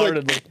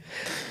wholeheartedly.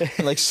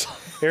 Like,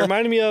 It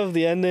reminded me of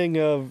the ending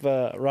of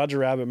Roger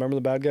Rabbit. Remember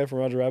the bad guy from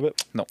Roger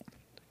Rabbit? no.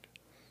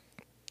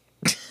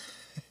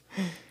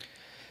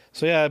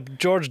 So yeah,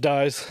 George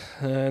dies,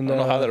 and I don't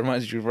know how that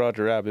reminds you of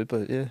Roger Rabbit,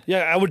 but yeah. yeah,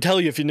 I would tell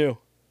you if you knew.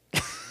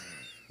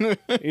 You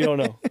don't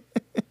know.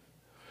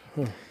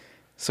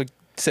 So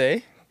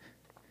say.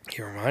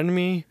 He reminded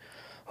me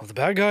of the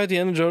bad guy at the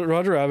end of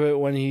Roger Rabbit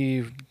when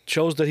he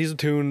shows that he's a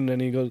toon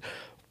and he goes,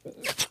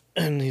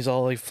 and he's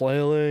all like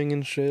flailing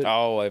and shit.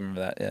 Oh, I remember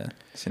that. Yeah,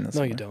 seen that. No,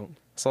 Somewhere. you don't.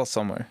 I saw it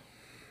somewhere.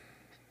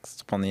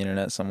 It's up on the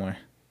internet somewhere.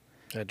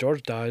 Yeah,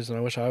 George dies, and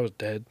I wish I was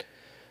dead.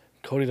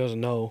 Cody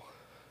doesn't know.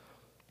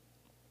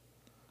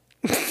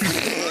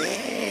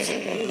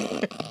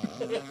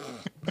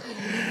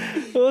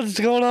 What's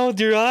going on with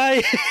your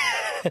eye?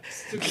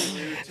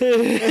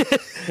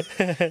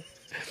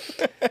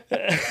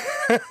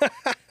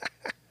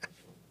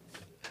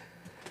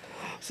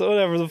 So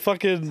whatever, the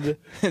fucking...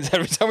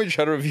 Every time we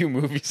try to review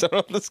movies, I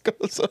don't know if this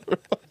goes over.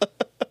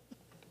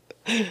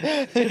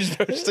 They just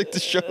better stick to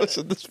shows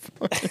at this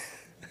point.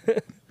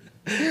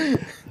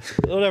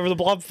 Whatever, the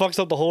blob fucks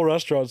up the whole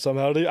restaurant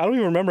somehow. I don't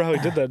even remember how he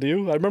did that, do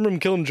you? I remember him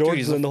killing George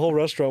Dude, and then the whole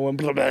restaurant went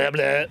blah, blah,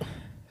 blah.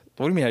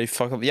 What do you mean? How do you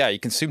fuck up? Yeah, you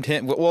consumed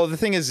him. Well, the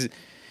thing is,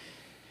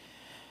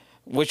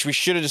 which we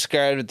should have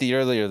described at the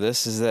earlier.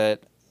 This is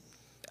that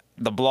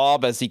the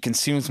blob, as he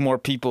consumes more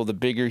people, the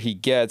bigger he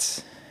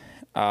gets,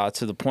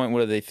 to the point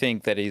where they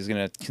think that he's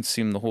gonna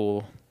consume the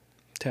whole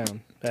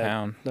Town,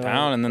 and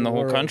then the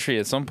whole world. country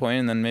at some point,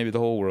 and then maybe the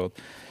whole world,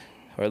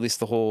 or at least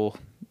the whole.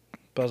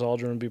 Buzz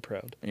Aldrin would be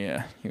proud.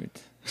 Yeah,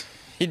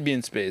 he'd be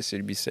in space.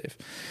 He'd be safe.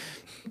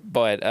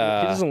 But He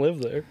doesn't live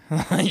there.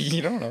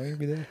 you don't know. He'd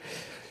be there.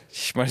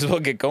 Might as well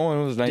get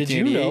going. It was Did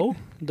you 1988. know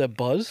that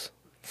Buzz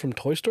from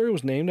Toy Story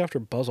was named after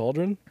Buzz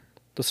Aldrin,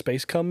 the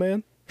space cum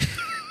man?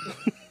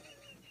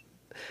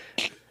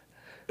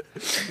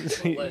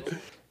 Legend,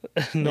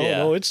 No, Yeah.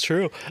 no, it's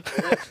true.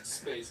 legend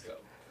space cum.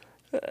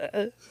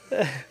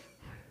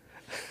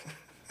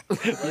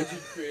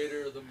 Legend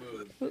creator of the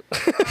moon.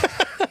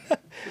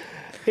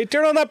 Hey,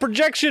 turn on that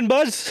projection,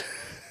 Buzz.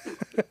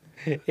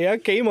 Yeah, I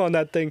came on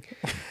that thing.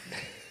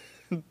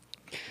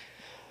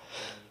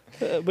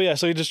 But yeah,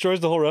 so he destroys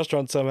the whole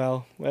restaurant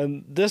somehow.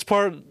 And this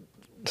part,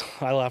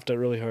 I laughed at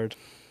really hard.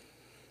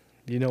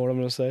 Do you know what I'm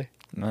going to say?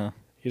 No,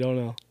 You don't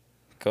know.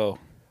 go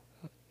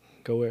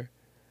Go where?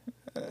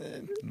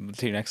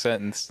 to your next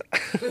sentence.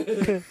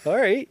 All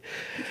right.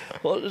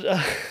 Well,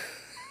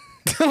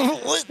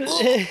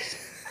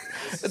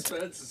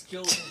 Suspense is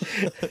killing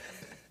me.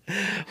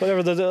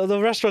 whatever. The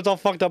restaurant's all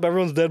fucked up.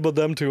 Everyone's dead but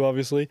them two,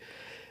 obviously.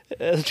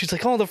 And she's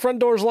like, "Oh, the front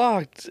door's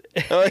locked."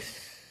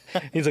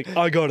 He's like,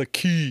 "I got a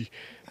key."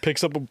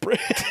 Picks up a brick.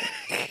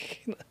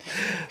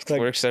 Like,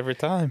 Works every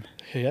time.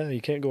 yeah, you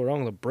can't go wrong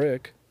with a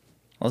brick.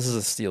 Unless it's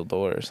a steel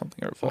door or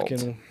something, or a vault.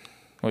 Fucking,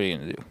 What are you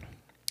gonna do?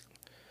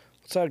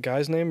 what's that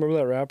guy's name? Remember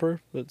that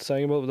rapper that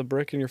sang about the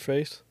brick in your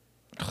face?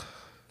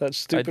 That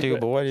stupid. I do,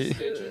 but why do you...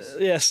 Stitches.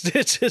 Yeah,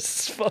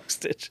 Stitches. Fuck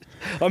Stitches.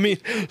 I mean,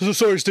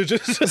 sorry,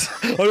 Stitches.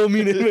 I don't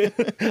mean it,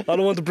 man. I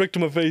don't want the brick to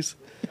my face.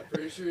 I'm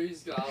pretty sure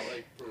he's got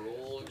like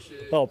parole and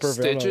shit. Oh,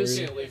 perfect. I'm not Stitches?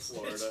 reading. Can't leave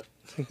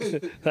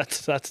Florida.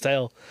 That's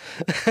tail.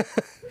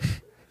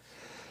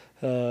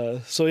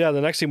 So yeah,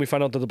 the next scene we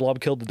find out that the blob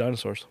killed the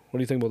dinosaurs. What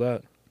do you think about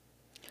that?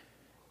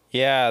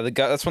 Yeah,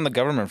 that's when the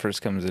government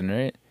first comes in,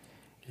 right?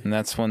 And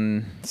that's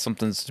when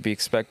something's to be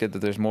expected, that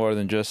there's more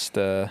than just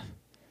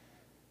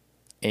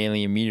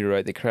alien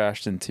meteorite that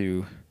crashed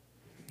into...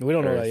 We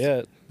don't know Earth. that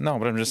yet. No,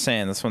 but I'm just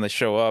saying, that's when they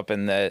show up,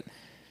 and that...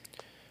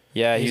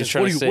 Yeah, he was says,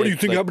 trying what to do you, say... what do you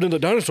think like, happened to the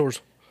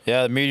dinosaurs?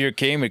 Yeah, the meteor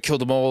came, it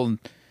killed them all, and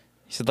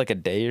he said like a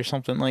day or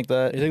something like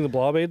that. You think the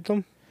blob ate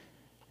them?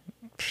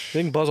 You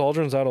think Buzz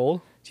Aldrin's that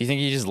old? Do you think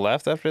he just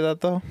left after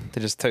that, though?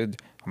 They just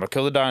I'm gonna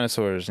kill the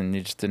dinosaurs, and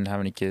he just didn't have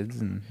any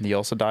kids, and he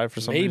also died for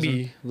some reason.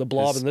 Maybe the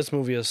blob His- in this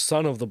movie is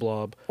son of the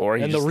blob, Or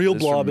he and the just real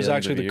lives for blob is millions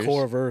actually of the years.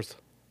 core of Earth.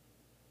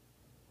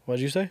 What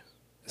did you say?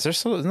 Isn't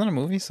that a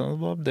movie, Son of the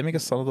Blob? They make a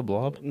Son of the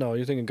Blob. No,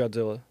 you're thinking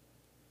Godzilla.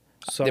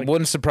 Sonic. It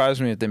wouldn't surprise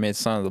me if they made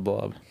Son of the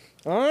Blob.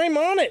 I'm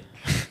on it.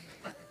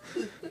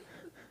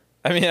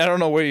 I mean, I don't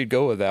know where you'd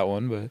go with that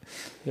one, but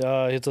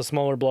It's a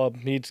smaller blob.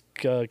 He eats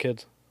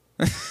kids.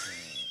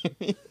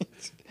 the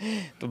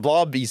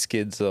Blob eats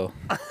kids, though.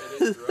 And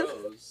it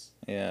grows.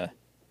 Yeah.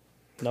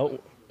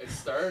 Nope. It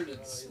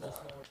started small.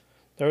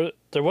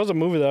 There was a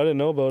movie that I didn't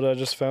know about. I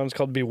just found it's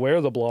called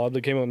Beware the Blob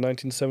that came out in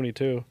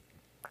 1972.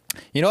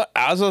 You know what?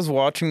 As I was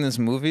watching this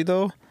movie,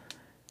 though,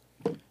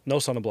 No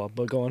son of blob,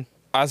 but go on.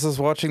 as I was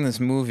watching this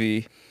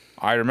movie,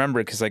 I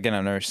remember, because again,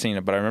 I've never seen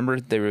it, but I remember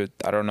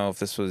I don't know if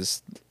this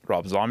was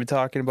Rob Zombie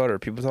talking about it or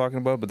people talking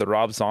about it, but the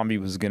Rob Zombie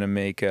was going to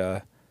make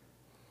a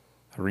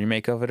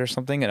remake of it or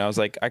something. And I was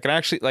like, I can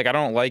actually, like, I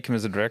don't like him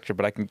as a director,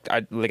 but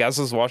like, as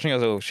I was watching, I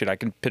was like, oh shit, I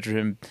can picture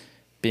him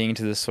being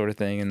into this sort of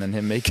thing and then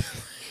him make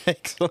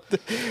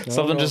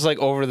something just like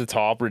over the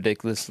top,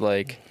 ridiculous,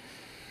 like,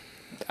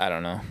 I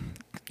don't know.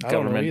 I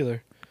don't know Government.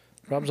 either.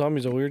 Rob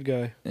Zombie's a weird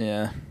guy.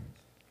 Yeah.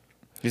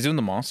 He's doing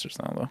the monsters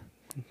now, though.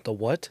 The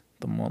what?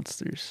 The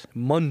monsters.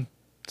 Munn.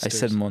 I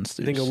said monsters.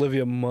 You think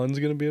Olivia Munn's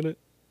gonna be in it?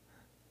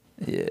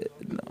 Yeah.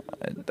 No.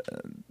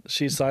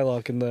 She's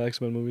Psylocke in the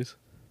X-Men movies.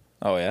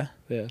 Oh, yeah?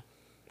 Yeah.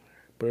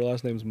 But her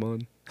last name's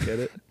Munn. Get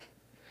it?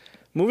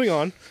 Moving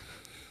on.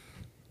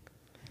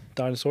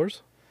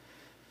 Dinosaurs.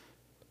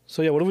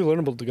 So yeah, what do we learn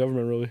about the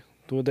government really?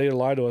 They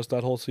lie to us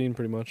that whole scene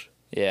pretty much.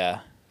 Yeah.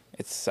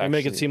 It's They actually...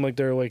 make it seem like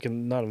they're like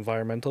not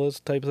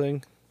environmentalist type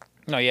thing.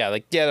 No, yeah,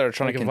 like, yeah, they're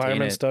trying Like to contain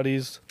environment it.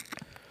 studies.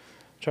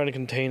 Trying to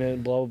contain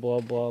it, blah blah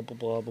blah blah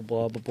blah blah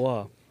blah blah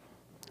blah.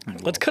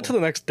 Let's cut to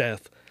the next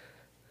death.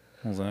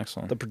 What was the next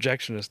one? The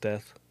projectionist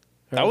death.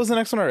 That was the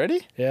next one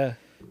already? Yeah.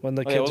 When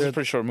the Oh, yeah, it kids was are a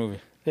pretty short movie.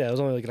 yeah, it was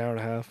only like an hour and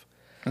a half.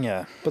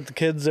 Yeah. But the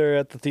kids are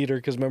at the theater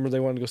because remember they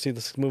wanted to go see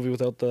this movie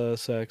without the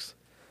sex.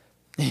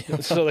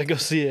 So they go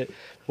see it.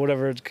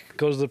 Whatever. It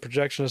goes to the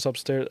projectionist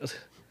upstairs.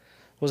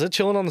 Was it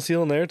chilling on the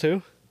ceiling there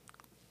too?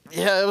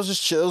 Yeah, it was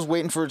just chill. It was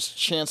waiting for its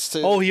chance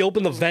to... Oh, he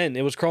opened the vent.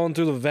 It was crawling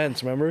through the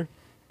vents, remember?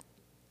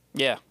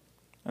 Yeah.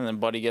 And then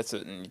Buddy gets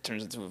it and he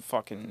turns into a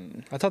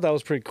fucking... I thought that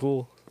was pretty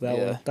cool. That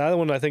Yeah. one. That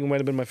one I think might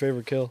have been my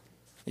favorite kill.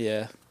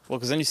 Yeah. Well,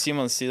 because then you see him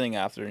on the ceiling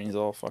after and he's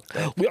all fucked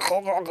up.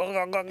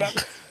 yeah.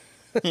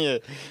 Yeah.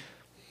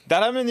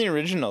 That happened in the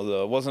original,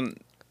 though. It wasn't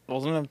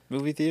a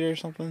movie theater or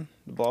something?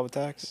 The Blob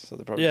attacks? So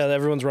they probably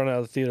Everyone's running out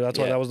of the theater. That's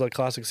why Yeah. that was the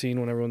classic scene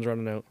when everyone's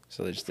running out.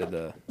 So they just did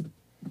the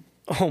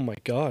Oh my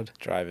god.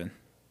 drive-in.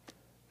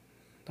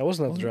 That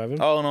wasn't at the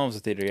drive-in. Oh, no, it was a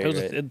theater. Yeah, It was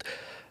you're a- right. it-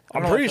 I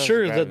I'm don't know pretty if that was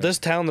sure the that drive-in. this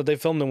town that they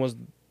filmed in was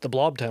the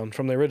Blob Town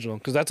from the original,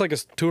 because that's like a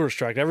tourist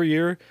track. Every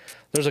year,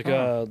 there's like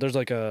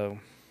a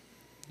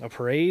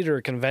parade or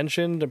a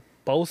convention,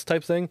 both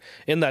type thing,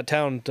 in that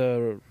town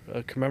to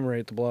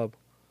commemorate the Blob.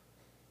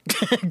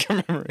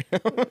 Commemorate.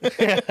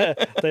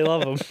 They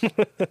love him.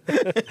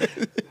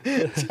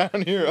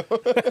 Town hero.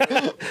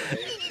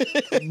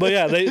 But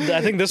yeah,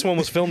 I think this one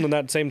was filmed in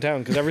that same town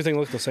because everything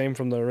looked the same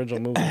from the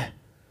original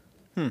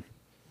movie.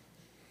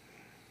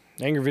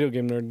 Angry Video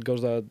Game Nerd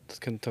goes to that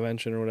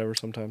convention or whatever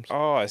sometimes.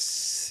 Oh, I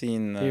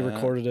seen that. He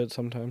recorded it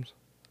sometimes.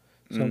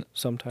 Mm.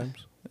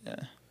 Sometimes. Yeah.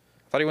 I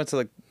thought he went to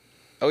like...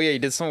 Oh, yeah, he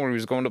did something where he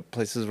was going to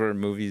places where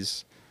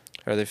movies...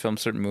 Or they film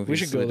certain movies. We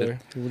should so go they there.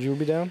 Would you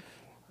be down?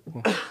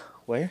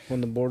 Where?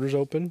 When the borders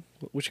open,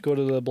 we should go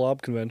to the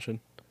Blob convention.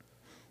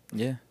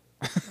 Yeah.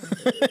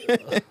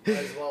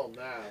 As well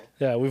now.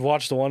 Yeah, we've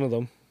watched one of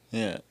them.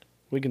 Yeah.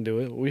 We can do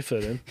it. We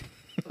fit in.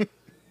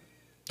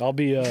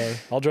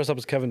 I'll dress up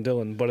as Kevin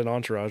Dillon, but in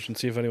Entourage, and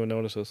see if anyone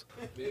notices.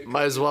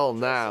 Might as well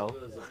now.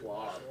 As a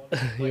blob.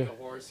 Like Yeah. a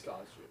horse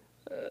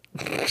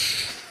costume.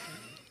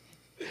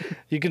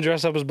 You can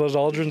dress up as Buzz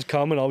Aldrin's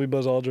cum, and I'll be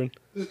Buzz Aldrin.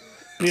 You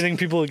think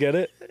people will get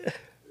it?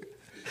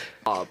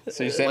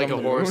 So you saying Like I'm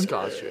a the horse moon?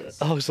 costume.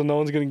 Oh, so no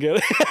one's gonna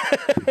get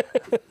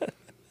it.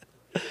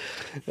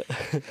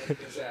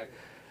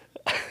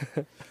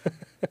 Exactly.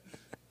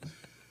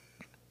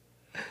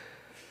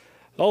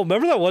 Oh,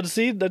 remember that one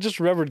scene? I just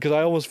remembered because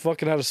I almost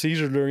fucking had a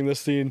seizure during this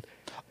scene.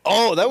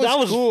 Oh, that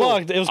was cool.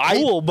 Fucked. It was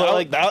cool, but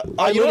like that.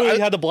 I you know, literally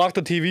had to block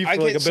the TV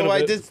for like a bit so of I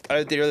it. did.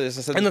 I did earlier. I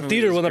said In this the movie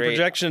theater, was when the great.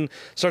 projection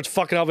starts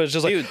fucking up, it's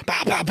just like Dude.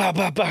 bah, bah, bah,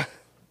 bah, bah.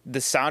 The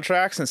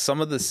soundtracks and some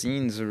of the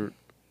scenes are.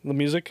 The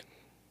music.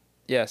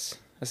 Yes,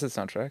 I said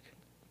soundtrack.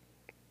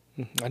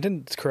 I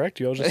didn't correct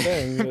you. I was just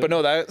saying. But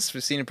no, that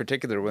scene in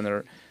particular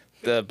when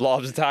the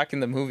blobs attacking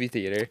the movie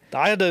theater.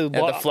 I had to. And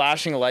the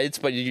flashing lights,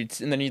 but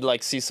and then you'd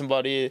like see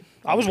somebody.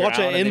 I was on the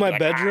watching ground it and in they'd my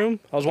be like, bedroom.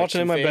 I was like watching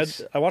it in my bed.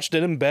 Two-Face. I watched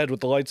it in bed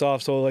with the lights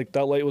off, so like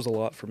that light was a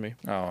lot for me.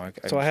 Oh,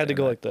 So I had to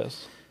go like understand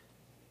this.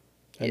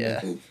 that.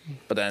 Yeah,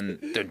 but then.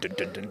 Dun, dun,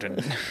 dun, dun,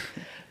 dun.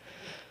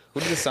 Who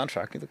did the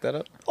soundtrack? Can you look that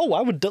up? Oh,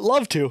 I would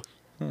love to.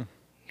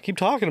 Keep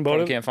talking about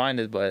Probably it. can't find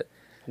it, but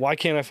Why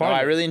can't I no, find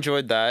I it? really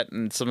enjoyed that,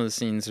 and some of the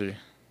scenes are.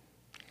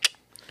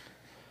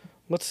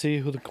 Let's see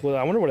who the.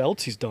 I wonder what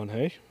else he's done.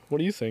 Hey, what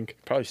do you think?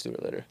 Probably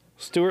Stuart Little.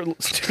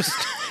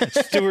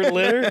 Stuart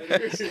Litter.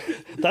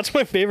 That's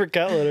my favorite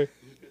cat litter.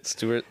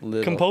 Stuart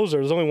Little. Composer.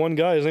 There's only one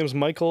guy. His name's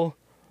Michael.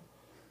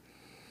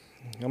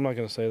 I'm not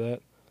gonna say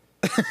that.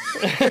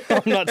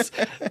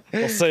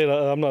 I'll say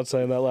that. I'm not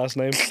saying that last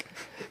name.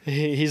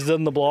 He's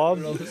done the Blob.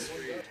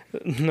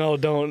 No,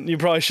 don't. You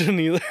probably shouldn't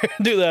either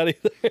do that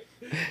either.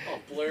 I'll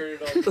blur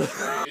it on the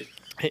screen.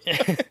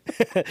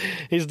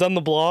 He's done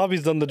the Blob.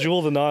 He's done the Jewel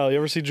of the Nile. You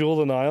ever see Jewel of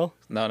the Nile?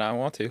 No, I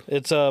want to.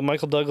 It's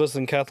Michael Douglas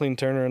and Kathleen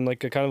Turner, and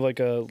like a kind of like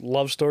a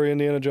love story.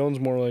 Indiana Jones,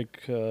 more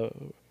like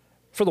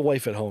for the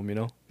wife at home. You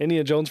know,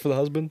 Indiana Jones for the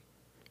husband.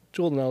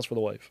 Jewel of the Nile's for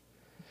the wife.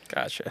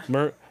 Gotcha.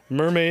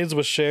 Mermaids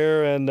with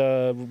Cher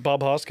and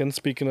Bob Hoskins.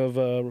 Speaking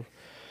of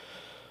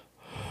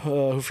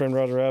Who Framed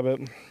Roger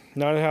Rabbit,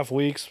 9.5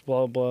 weeks.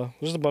 Blah blah.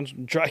 There's a bunch.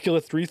 Dracula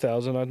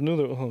 3000. I knew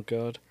that. Oh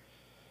god.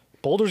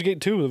 Baldur's Gate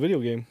 2, the video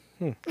game.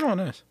 Oh,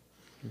 nice.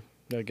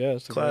 I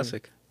guess.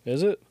 Classic.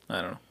 Is it?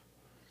 I don't know.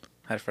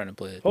 I had a friend who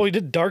played it. Oh, he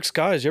did Dark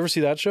Skies. You ever see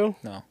that show?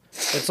 No.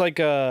 It's like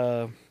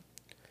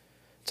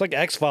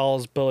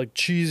X-Files, but like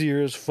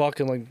cheesier as fuck,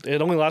 and like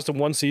it only lasted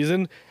one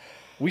season.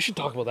 We should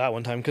talk about that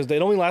one time because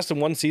it only lasted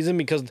one season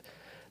because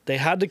they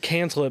had to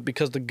cancel it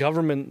because the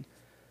government.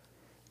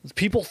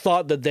 People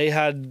thought that they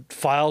had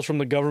files from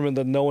the government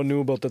that no one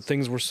knew about. That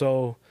things were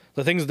so.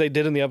 The things they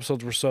did in the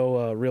episodes were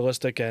so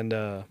realistic and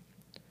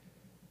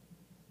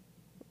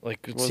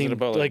like it Was it seemed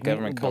about, like,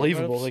 government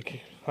believable. cover-ups?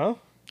 Like, huh?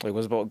 Like,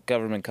 was it about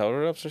government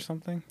cover-ups or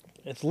something?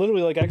 It's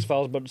literally like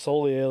X-Files, but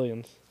solely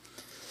aliens.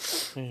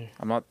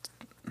 I'm not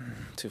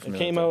too It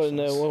familiar. came with out that in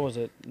stuff. what was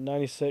it?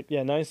 96.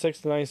 Yeah,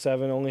 96 to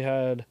 97. Only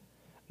had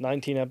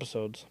 19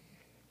 episodes.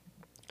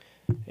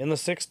 In the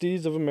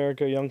 60s of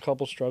America, a young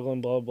couple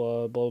struggling, blah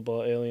blah blah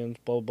blah, aliens,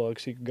 blah blah,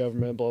 secret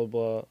government, blah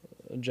blah,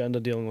 agenda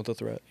dealing with the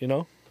threat. You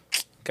know?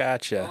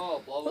 Gotcha.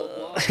 Oh, blah, blah,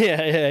 blah.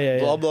 Yeah.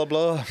 Blah, blah,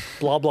 blah.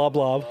 Blah blah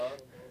blah. Blah,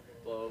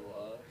 blah,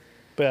 blah.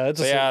 But yeah, it's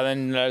So a yeah,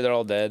 then they're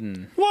all dead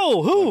and Whoa,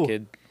 one who?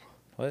 kid.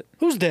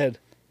 Who's dead?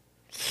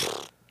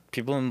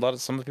 People in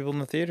some of the people in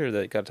the theater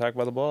that got attacked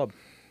by the blob.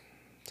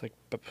 It's like,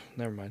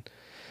 never mind.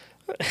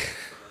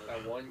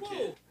 That one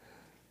kid.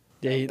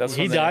 Yeah, he That's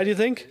when they- died. You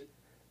think?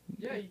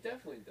 Yeah, he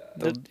definitely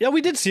died. Yeah,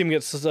 we did see him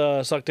get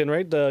sucked in,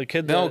 right? The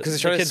kid. No, the- because they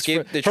the tried to kid's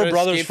escape. fr- They tried her to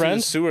brother's escape through friend.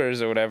 the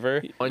sewers or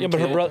whatever. One Yeah, but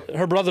kid.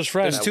 her brother's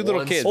friend. There's two little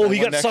one kids. Oh, he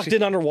One got next sucked to-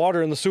 in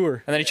underwater in the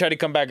sewer. And then he tried to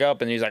come back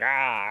up, and he was like,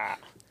 ah.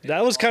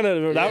 That was kind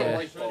of that. Yeah,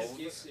 like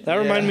bones. That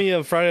reminded me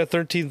of Friday the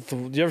 13th.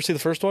 Did you ever see the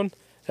first one?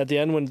 At the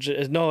end when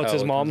no, it's Oh,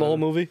 his it mom comes the whole out.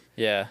 movie,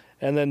 Yeah.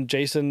 and then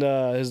Jason,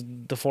 his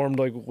deformed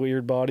like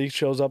weird body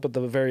shows up at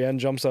the very end,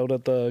 jumps out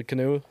at the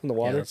canoe in the Yeah,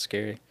 water. that's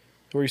scary.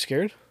 Were you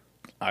scared?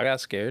 I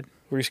got scared.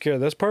 Were you scared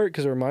of this part?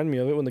 Because it reminded me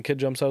of it when the kid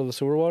jumps out of the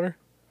sewer water.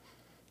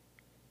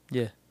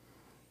 Yeah.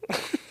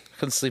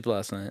 Couldn't sleep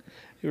last night.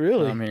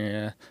 Really? I'm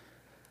here,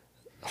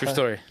 yeah. True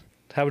story.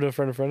 Happened to a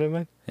friend of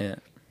mine. Yeah.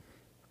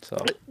 So,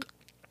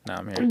 now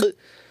I'm here.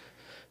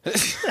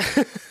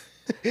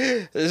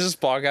 This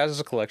podcast is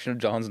a collection of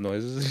John's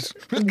noises.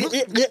 That's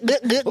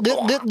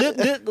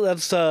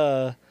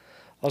I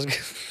was.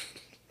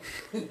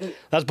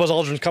 That's Buzz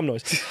Aldrin's cum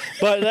noise,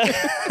 but.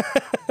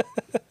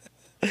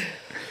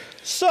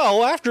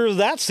 So after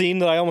that scene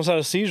that I almost had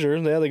a seizure,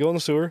 yeah, they go in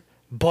the sewer.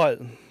 But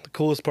the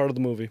coolest part of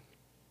the movie,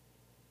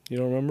 you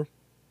don't remember?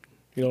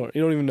 You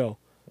don't even know.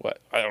 What?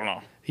 I don't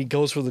know. He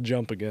goes for the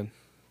jump again.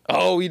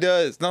 Oh, he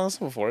does. No, that's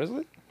before, is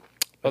it?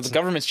 Oh, the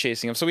government's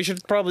chasing him, so we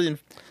should probably.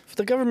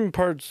 The government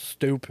part's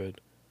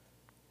stupid.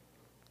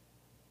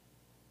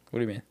 What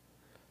do you mean?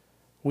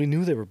 We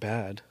knew they were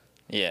bad.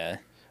 Yeah.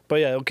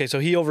 But yeah, okay, so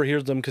he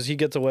overhears them because he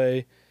gets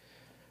away.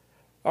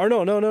 Or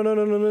no.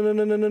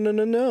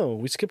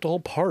 We skipped a whole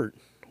part.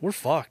 We're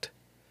fucked.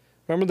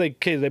 Remember they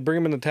bring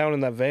him into town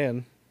in that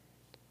van.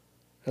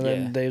 And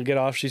then Yeah. they get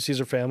off, she sees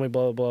her family,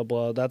 blah, blah,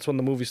 blah. That's when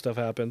the movie stuff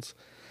happens.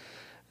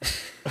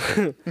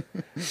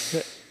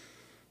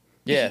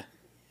 Yeah.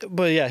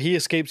 But yeah, he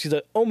escapes. He's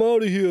like, I'm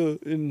out of here.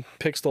 And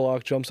picks the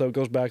lock, jumps out,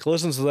 goes back,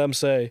 listens to them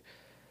say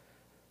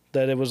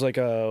that it was like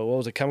a, what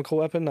was it, chemical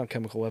weapon? Not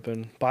chemical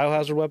weapon.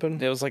 Biohazard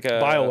weapon? It was like a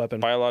Bioweapon.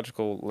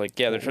 biological, like,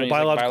 yeah, they're trying to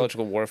use like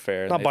biological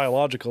warfare. Not They-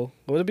 biological.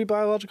 Would it be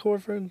biological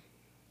warfare?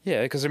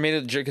 Yeah, because they made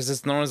it, because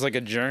it's known as like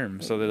a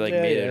germ, so they like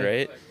Yeah, made yeah.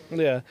 it, right?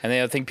 Yeah. And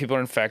they think people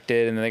are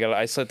infected, and then they gotta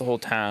isolate the whole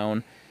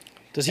town.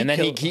 Does he And then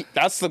kill... he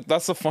that's the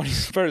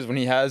funniest part is when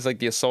he has like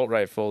the assault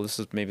rifle. This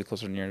is maybe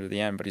closer near to the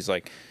end, but he's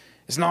like,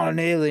 it's not an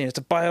alien, it's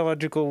a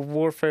biological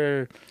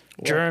warfare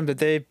germ that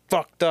they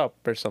fucked up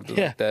or something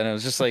Yeah. like that. And it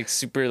was just like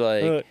super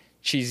like Uh,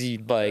 cheesy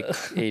like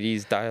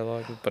 80s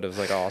dialogue, but it was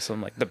like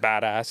awesome, like the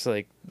badass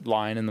like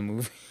line in the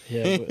movie.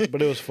 Yeah,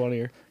 but it was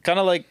funnier. Kind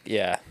of like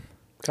yeah.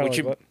 Kind Would of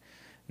you- like what?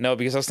 No,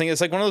 because I was thinking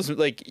it's like one of those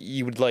like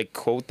you would like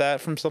quote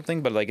that from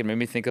something, but like it made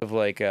me think of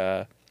like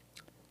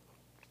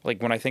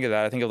when I think of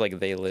that, I think of like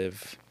They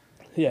Live.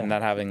 Yeah. And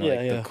not having like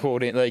Yeah, yeah. the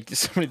quoting, like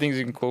so many things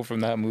you can quote from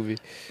that movie.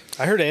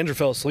 I heard Andrew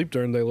fell asleep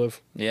during They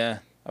Live. Yeah,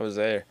 I was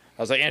there.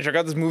 I was like, Andrew, I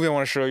got this movie I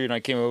want to show you, and I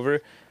came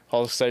over,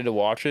 all excited to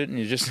watch it, and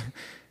you just,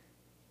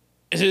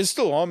 it's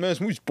still on, man.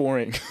 This movie's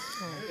boring.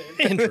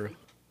 Andrew.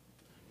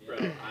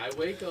 bro, I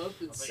wake up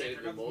and say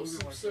the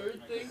most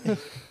absurd things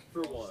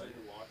for one,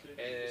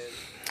 and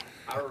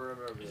I don't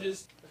remember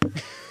this.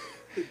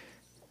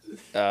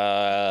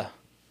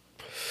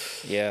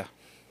 Yeah.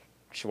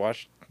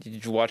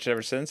 Did you watch it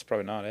ever since?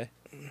 Probably not, eh?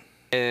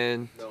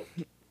 And Nope.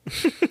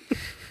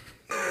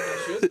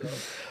 I should though.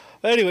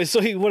 Anyway, so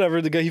he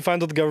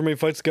finds out the government,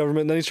 fights the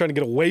government, and then he's trying to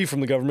get away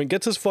from the government,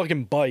 gets his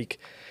fucking bike.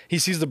 He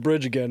sees the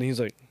bridge again, and he's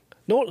like,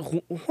 no,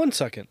 1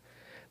 second.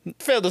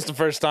 Failed us the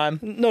first time.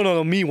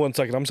 No, me 1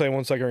 second. I'm saying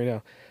 1 second right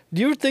now.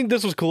 Do you think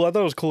this was cool? I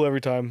thought it was cool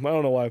every time. I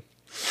don't know why.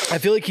 I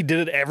feel like he did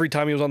it every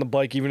time he was on the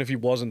bike, even if he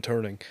wasn't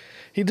turning.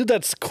 He did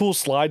that cool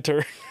slide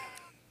turn.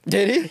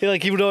 Did he? Yeah,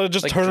 like he would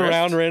just Like turn drift?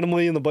 around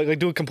randomly in the bike, like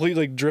do a complete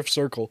like drift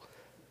circle.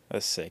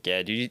 That's sick.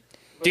 Yeah, dude.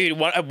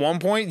 At one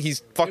point, he's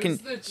fucking...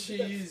 It's the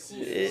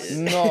cheese.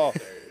 No.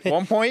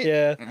 One point,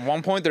 Yeah.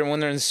 One point, when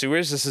they're in the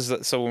sewers. This is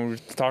so when we're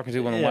talking to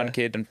when Yeah. one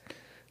kid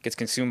gets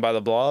consumed by the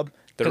blob.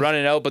 They're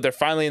running out, but they're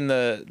finally in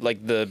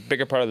the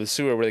bigger part of the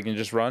sewer where they can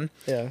just run.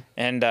 Yeah.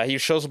 And he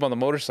shows up on the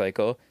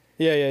motorcycle,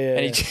 Yeah.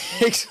 and he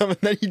takes him, and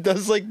then he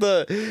does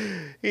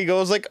he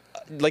goes like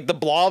the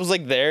blob's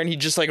like there, and he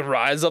just like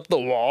rides up the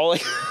wall.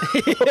 Like,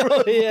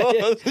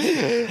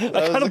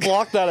 I kind of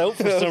blocked that out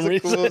for some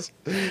reason.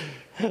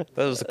 That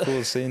was the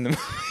coolest scene.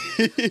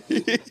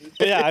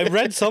 But yeah, I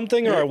read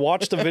something or I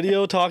watched a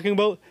video talking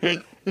about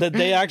that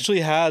they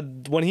actually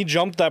had, when he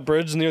jumped that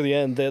bridge near the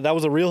end, that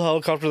was a real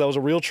helicopter, that was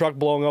a real truck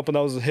blowing up, and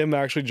that was him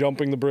actually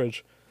jumping the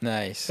bridge.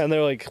 Nice. And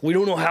they're like, we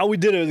don't know how we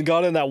did it and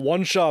got in that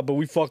one shot, but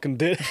we fucking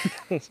did.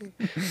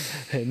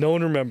 Hey, no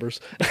one remembers.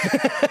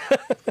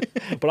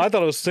 But I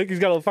thought it was sick. He's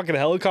got a fucking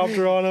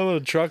helicopter on him,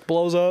 and the truck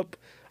blows up.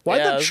 Why'd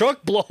Yeah. the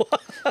truck blow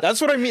up? That's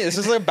what I mean. This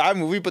is like a bad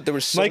movie, but there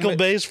was so Michael many-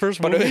 Bay's first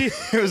But movie?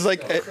 it was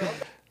like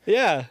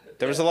Yeah.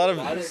 there was a lot of.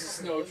 Why does the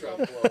snow truck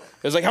blow? It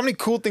was like, how many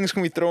cool things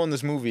can we throw in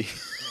this movie?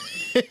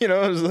 You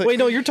know, it was like, Wait,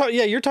 no, you're talking.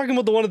 Yeah, you're talking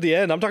about the one at the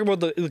end. I'm talking about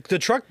the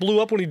truck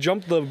blew up when he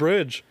jumped the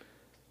bridge.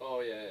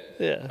 Oh yeah.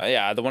 Yeah.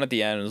 yeah, the one at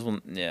the end was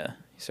when, yeah,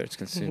 he starts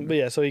consuming. But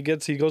yeah, so he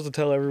goes to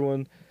tell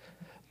everyone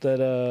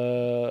that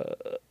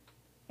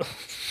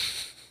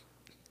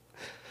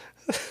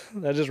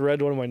I just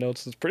read one of my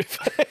notes. It's pretty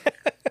funny.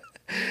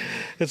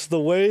 It's the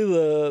way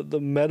the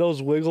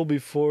meadows wiggle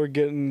before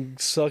getting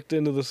sucked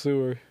into the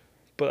sewer.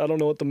 But I don't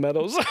know what the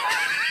meadows are.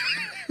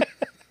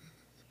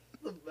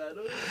 The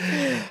meadow.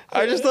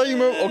 I just thought you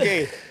meant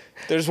okay.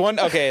 There's one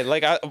okay,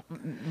 like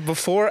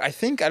before I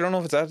think I don't know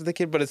if it's after the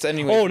kid, but it's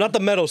anyway. Oh, not the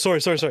meadows. Sorry.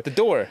 the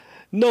door.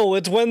 No,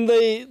 it's when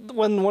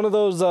one of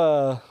those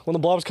when the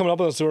blob's coming up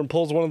in the sewer and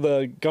pulls one of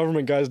the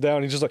government guys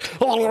down. He's just like, just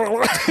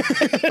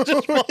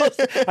falls.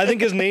 I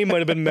think his name might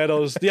have been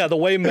Meadows. Yeah, the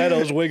way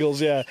Meadows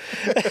wiggles. Yeah.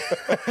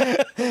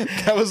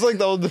 That was like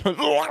the old.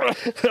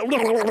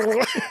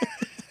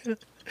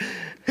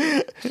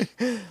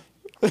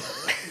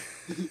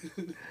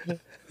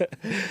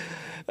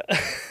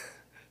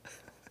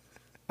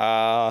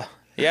 Yeah,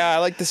 I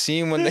like the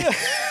scene when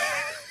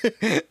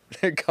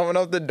they're coming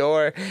out the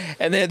door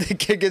and then the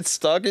kid gets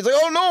stuck. He's like,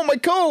 "Oh no, my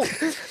coat!"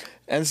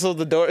 And so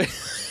the door,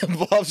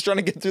 Bob's trying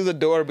to get through the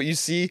door, but you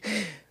see,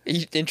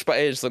 inch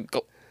by inch, the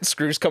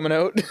screws coming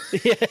out.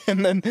 Yeah,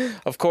 and then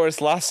of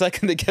course, last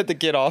second they get the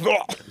kid off.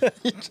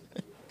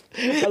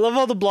 I love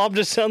how the blob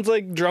just sounds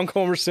like drunk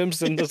Homer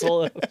Simpson. This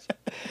whole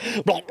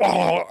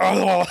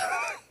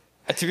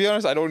To be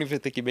honest, I don't even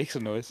think he makes a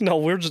noise. No,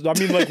 we're just. I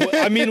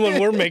mean when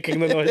we're making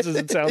the noises,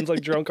 it sounds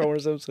like drunk Homer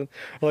Simpson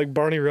or like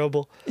Barney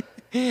Rubble.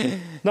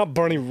 Not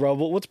Barney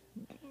Rubble. What's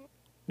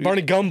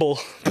Barney Gumble?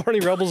 Barney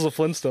Rubble's the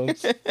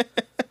Flintstones.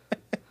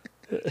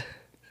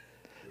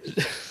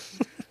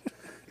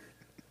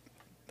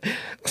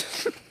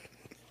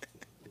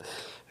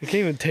 I can't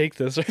even take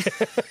this. Did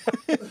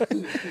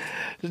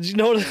you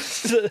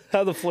notice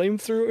how the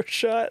flamethrower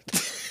shot?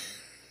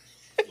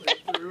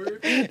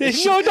 They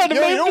showed on the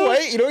You know flamethrower.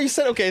 what? You know what you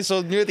said? Okay,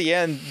 so near the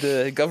end,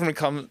 the government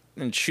comes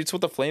and shoots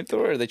with the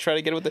flamethrower. Or they try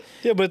to get it with the.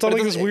 Yeah, but it's on But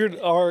like it this doesn't- weird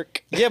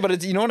arc. Yeah, but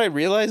it's, you know what I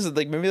realized? That,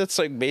 like maybe that's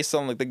like based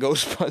on like the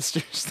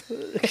Ghostbusters.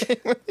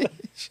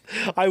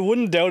 I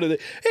wouldn't doubt it.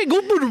 Hey,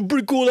 Ghostbusters was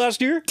pretty cool last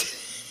year.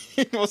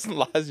 It wasn't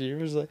last year.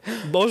 It was like.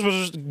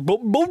 Ghostbusters.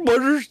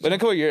 Didn't it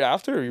come a year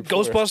after? Or year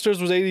before?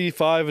 Ghostbusters was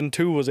 85 and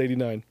 2 was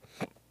 89.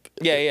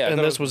 Yeah, yeah. I And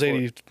thought it this was before.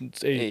 80.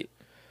 Eight.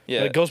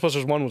 Yeah. Like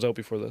Ghostbusters 1 was out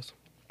before this.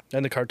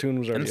 And the cartoon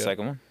was and already the out.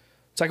 second one.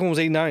 Second one was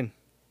 89.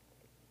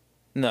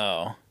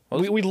 No.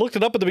 We looked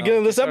it up at the beginning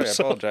of this Sorry,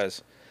 episode. I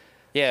apologize.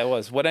 Yeah, it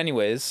was. What,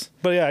 anyways?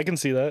 But yeah, I can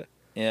see that.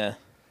 Yeah.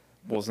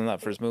 Wasn't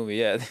that first movie?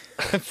 Yeah.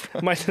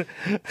 My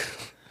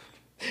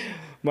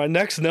my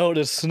next note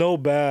is snow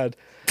bad.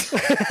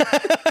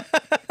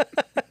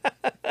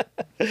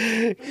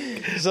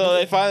 So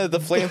they find that the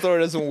flamethrower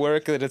doesn't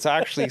work. That it's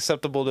actually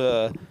acceptable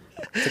to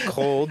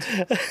cold.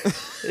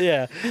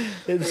 Yeah.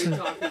 It's,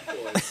 Talking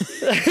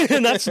boys.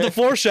 and that's the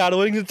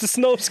foreshadowing. It's a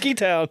snow ski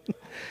town.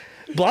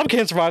 Blob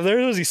can't survive there.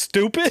 Was he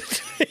stupid?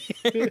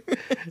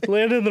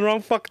 Landed in the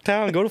wrong fucking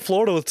town. Go to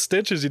Florida with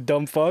stitches, you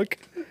dumb fuck.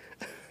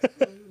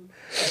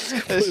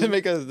 They should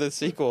make the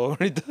sequel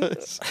when he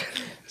does.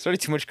 There's already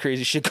too much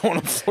crazy shit going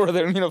on Florida. They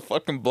don't need a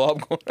fucking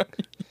blob going on.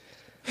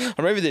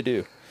 Or maybe they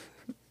do.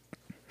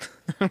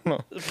 I don't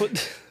know.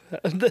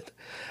 But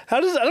how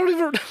does I don't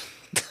even.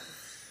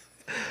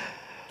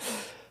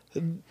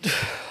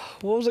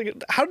 What was I?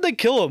 How did they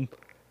kill him?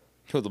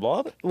 Who, the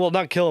blob? Well,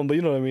 not kill him, but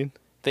you know what I mean.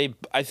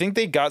 I think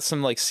they got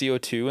some like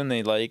CO2 and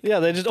they like. Yeah,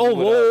 they just blew it up.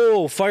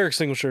 whoa, fire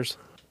extinguishers.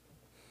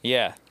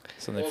 Yeah.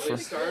 So they Well, they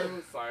started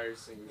with fire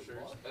extinguishers,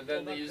 and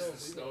then they used the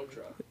snow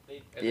truck.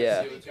 And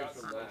Yeah. The CO2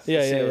 from that.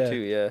 Yeah,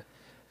 CO2, yeah.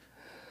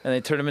 And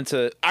they turned him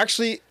into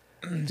actually.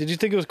 Did you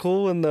think it was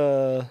cool when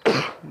the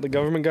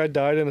government guy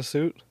died in a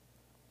suit?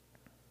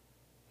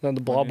 And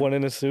the blob went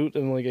in his suit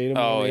and like ate him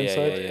Oh on the yeah,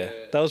 inside. yeah, yeah.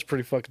 That was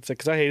pretty fucking sick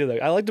because I hated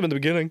that. I liked him in the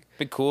beginning,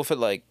 Be cool if it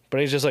like. but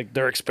he's just like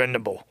they're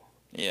expendable.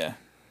 Yeah.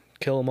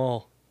 Kill them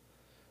all.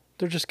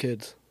 They're just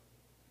kids.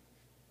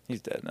 He's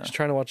dead now. Just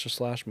trying to watch a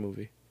Slash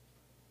movie.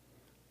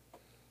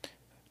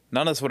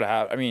 None of this would have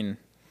happened. I mean,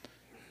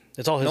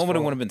 It's all his nobody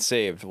fault. would have been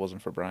saved if it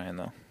wasn't for Brian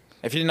though.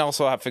 If he didn't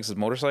also have to fix his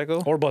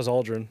motorcycle. Or Buzz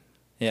Aldrin.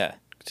 Yeah.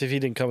 'Cause if he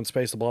didn't come in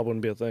space, the blob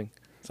wouldn't be a thing.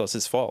 So it's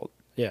his fault.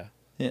 Yeah.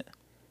 Yeah.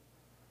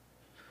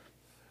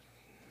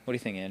 What do you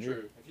think, Andrew?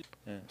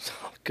 True.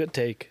 Good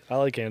take. I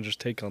like Andrew's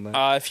take on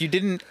that.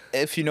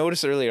 If you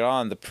noticed earlier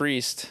on, the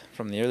priest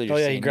from the earlier Oh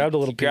yeah, scene, he grabbed a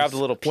little. he grabbed piece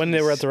a little piece. when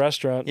they were at the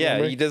restaurant. Yeah,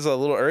 remember? he does a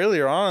little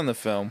earlier on in the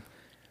film.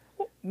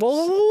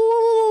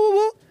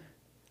 Whoa.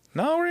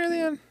 No, we're near the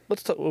end.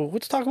 Let's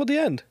talk about the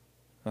end.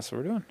 That's what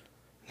we're doing.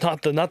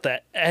 Not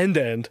the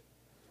end.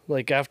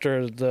 Like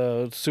after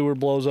the sewer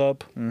blows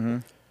up,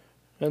 and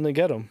they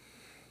get him.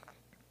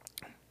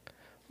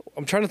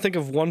 I'm trying to think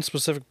of one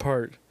specific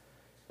part.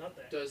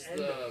 Does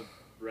the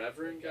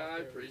reverend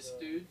guy, priest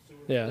dude,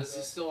 Yeah. does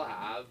he still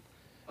have?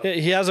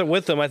 He has it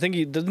with him. I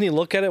think doesn't he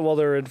look at it while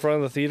they're in front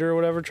of the theater or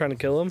whatever, trying to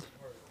kill him.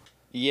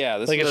 Yeah,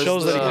 this Like it was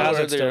shows that he has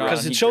it still,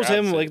 because it shows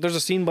him like there's a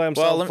scene by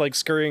himself lem- like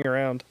scurrying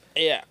around.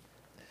 Yeah.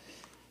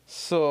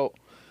 So.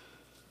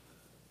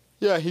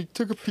 Yeah, he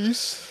took a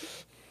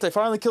piece. They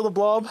finally kill the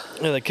blob.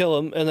 Yeah, they kill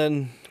him, and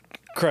then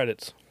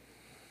credits.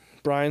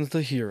 Brian's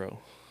the hero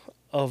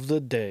of the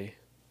day.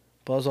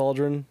 Buzz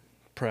Aldrin,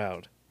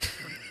 proud.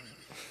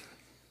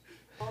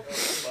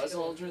 Buzz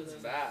Aldrin's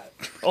bad.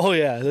 Oh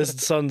yeah,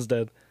 his son's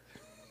dead.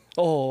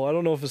 Oh, I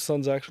don't know if his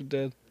son's actually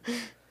dead.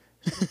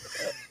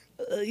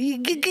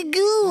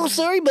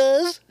 Sorry,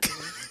 Buzz.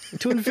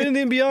 To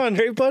infinity and beyond,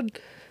 right, bud?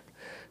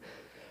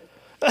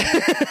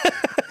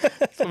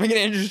 So making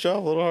Andrew's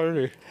job a little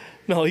harder.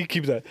 No, you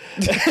keep that.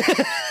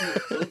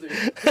 Will do.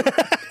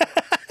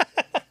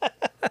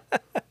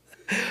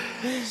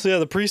 So yeah,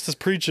 the priest is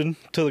preaching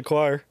to the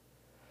choir.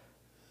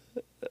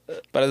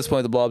 But at this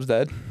point, the blob's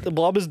dead. The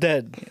blob is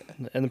dead,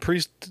 and the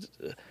priest.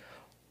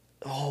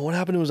 Oh, what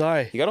happened to his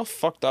eye? He got all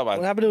fucked up.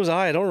 What happened to his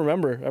eye? I don't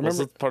remember. I Was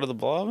remember it part of the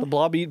blob? the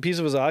blob eat a piece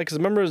of his eye because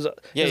remember his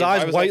his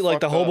eyes eye was white all like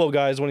the fucked hobo up.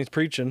 guys when he's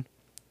preaching,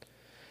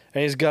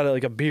 and he's got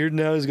like a beard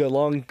now. He's got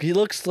long. He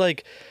looks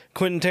like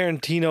Quentin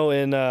Tarantino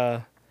in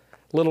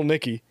Little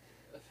Nicky.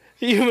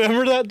 You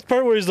remember that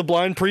part where he's the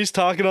blind priest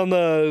talking on He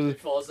the?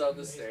 falls down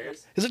the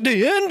stairs. Is it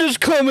the end is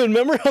coming?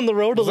 Remember on the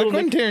road to Was that Little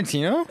Quentin Nicky?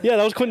 Tarantino? Yeah,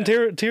 that was Quentin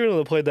Tarantino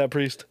that played that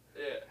priest.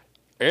 Yeah.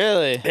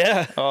 Really?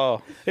 Yeah.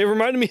 Oh. It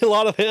reminded me a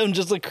lot of him,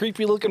 just a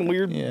creepy looking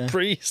weird Yeah.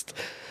 priest.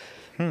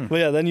 But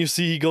yeah, then you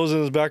see he goes in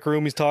his back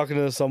room, he's talking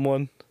to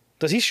someone.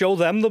 Does he show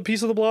them the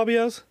piece of the blob he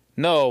has?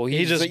 No,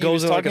 He just he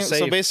goes was in like a talking. So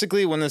safe.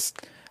 basically, when this,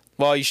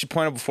 well, you should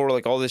point out before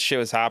like all this shit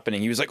was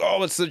happening. He was like,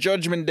 "Oh, it's the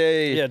Judgment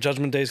Day. Yeah,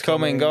 Judgment Day's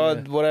coming.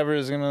 coming. God, whatever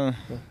is gonna."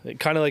 Yeah. It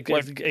kind of like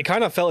it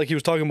kind of felt like he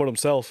was talking about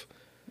himself.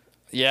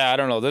 Yeah, I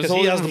don't know. There's a 'Cause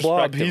whole he has different the blob.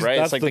 perspective, He's- right?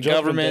 that's It's like the the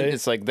Judgment government. Day.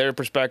 It's like their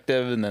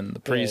perspective, and then the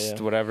priest,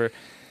 yeah. whatever.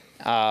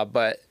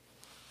 But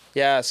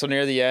yeah, so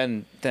near the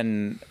end,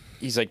 then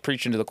he's like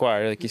preaching to the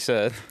choir, like you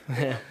said. I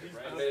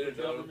made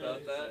a note about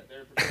that.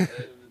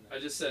 I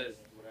just said,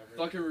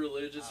 fucking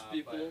religious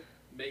people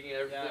making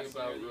everything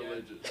about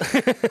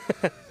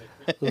religion.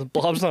 The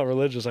blob's not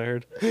religious, I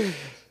heard.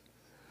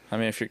 I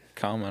mean, if you're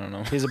calm, I don't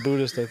know. He's a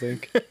Buddhist, I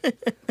think.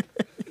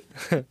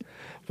 But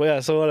yeah,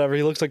 so whatever.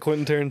 He looks like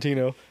Quentin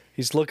Tarantino.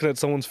 He's looking at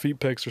someone's feet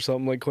pics or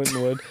something like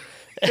Quentin would.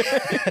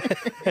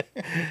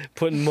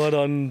 Putting mud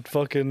on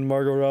fucking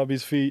Margot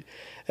Robbie's feet.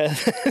 And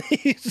then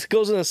he just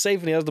goes in a safe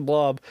and he has the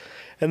blob.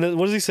 And then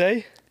what does he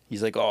say?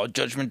 He's like, "Oh,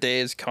 Judgment Day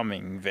is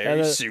coming very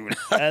And then- soon."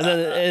 And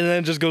then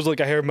it just goes like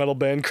a hair metal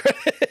band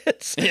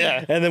credits.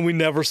 Yeah. And then we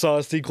never saw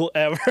a sequel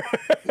ever.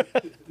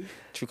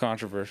 Too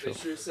controversial. They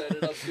sure set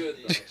it up good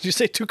though. Did you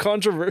say too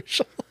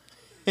controversial?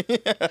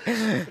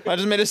 I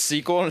just made a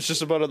sequel, and it's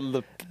just about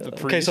the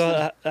priest. Okay,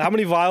 so how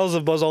many vials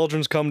of Buzz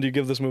Aldrin's cum do you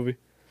give this movie?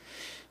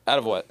 Out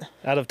of what?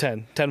 Out of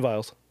 10. 10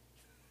 vials.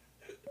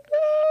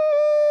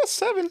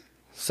 7.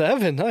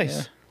 7, nice.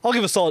 Yeah. I'll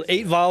give a solid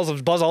 8 vials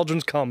of Buzz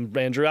Aldrin's cum,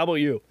 Andrew. How about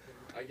you?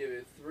 I give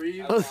it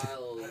 3 vials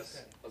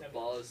of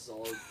Buzz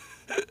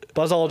Aldrin's.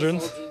 Buzz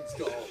Aldrin's. That's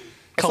a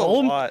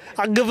Calm? lot.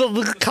 I'll give it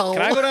the calm.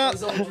 Can I go down?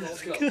 Buzz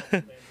Aldrin's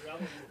cum.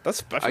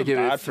 That's I feel I give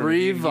it bad for 3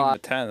 giving him vi- a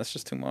 10. That's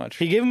just too much.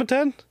 He gave him a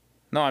 10?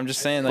 No, I'm just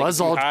saying, like, Buzz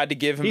you Ald- had to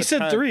give him He a said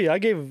 10. 3. I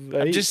gave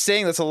I'm just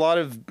saying that's a lot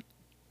of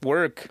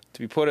work to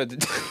be put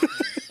at.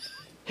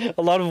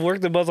 A lot of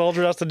work that Buzz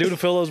Aldrin has to do to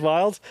fill those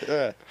vials.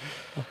 Yeah.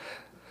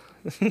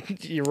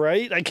 You're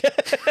right, I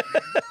guess.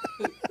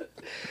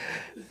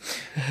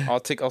 I'll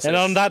say And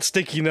on that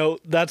sticky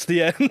note, that's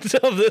the end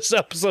of this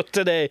episode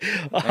today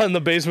on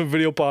the Basement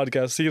Video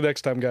Podcast. See you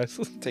next time, guys.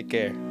 take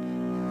care.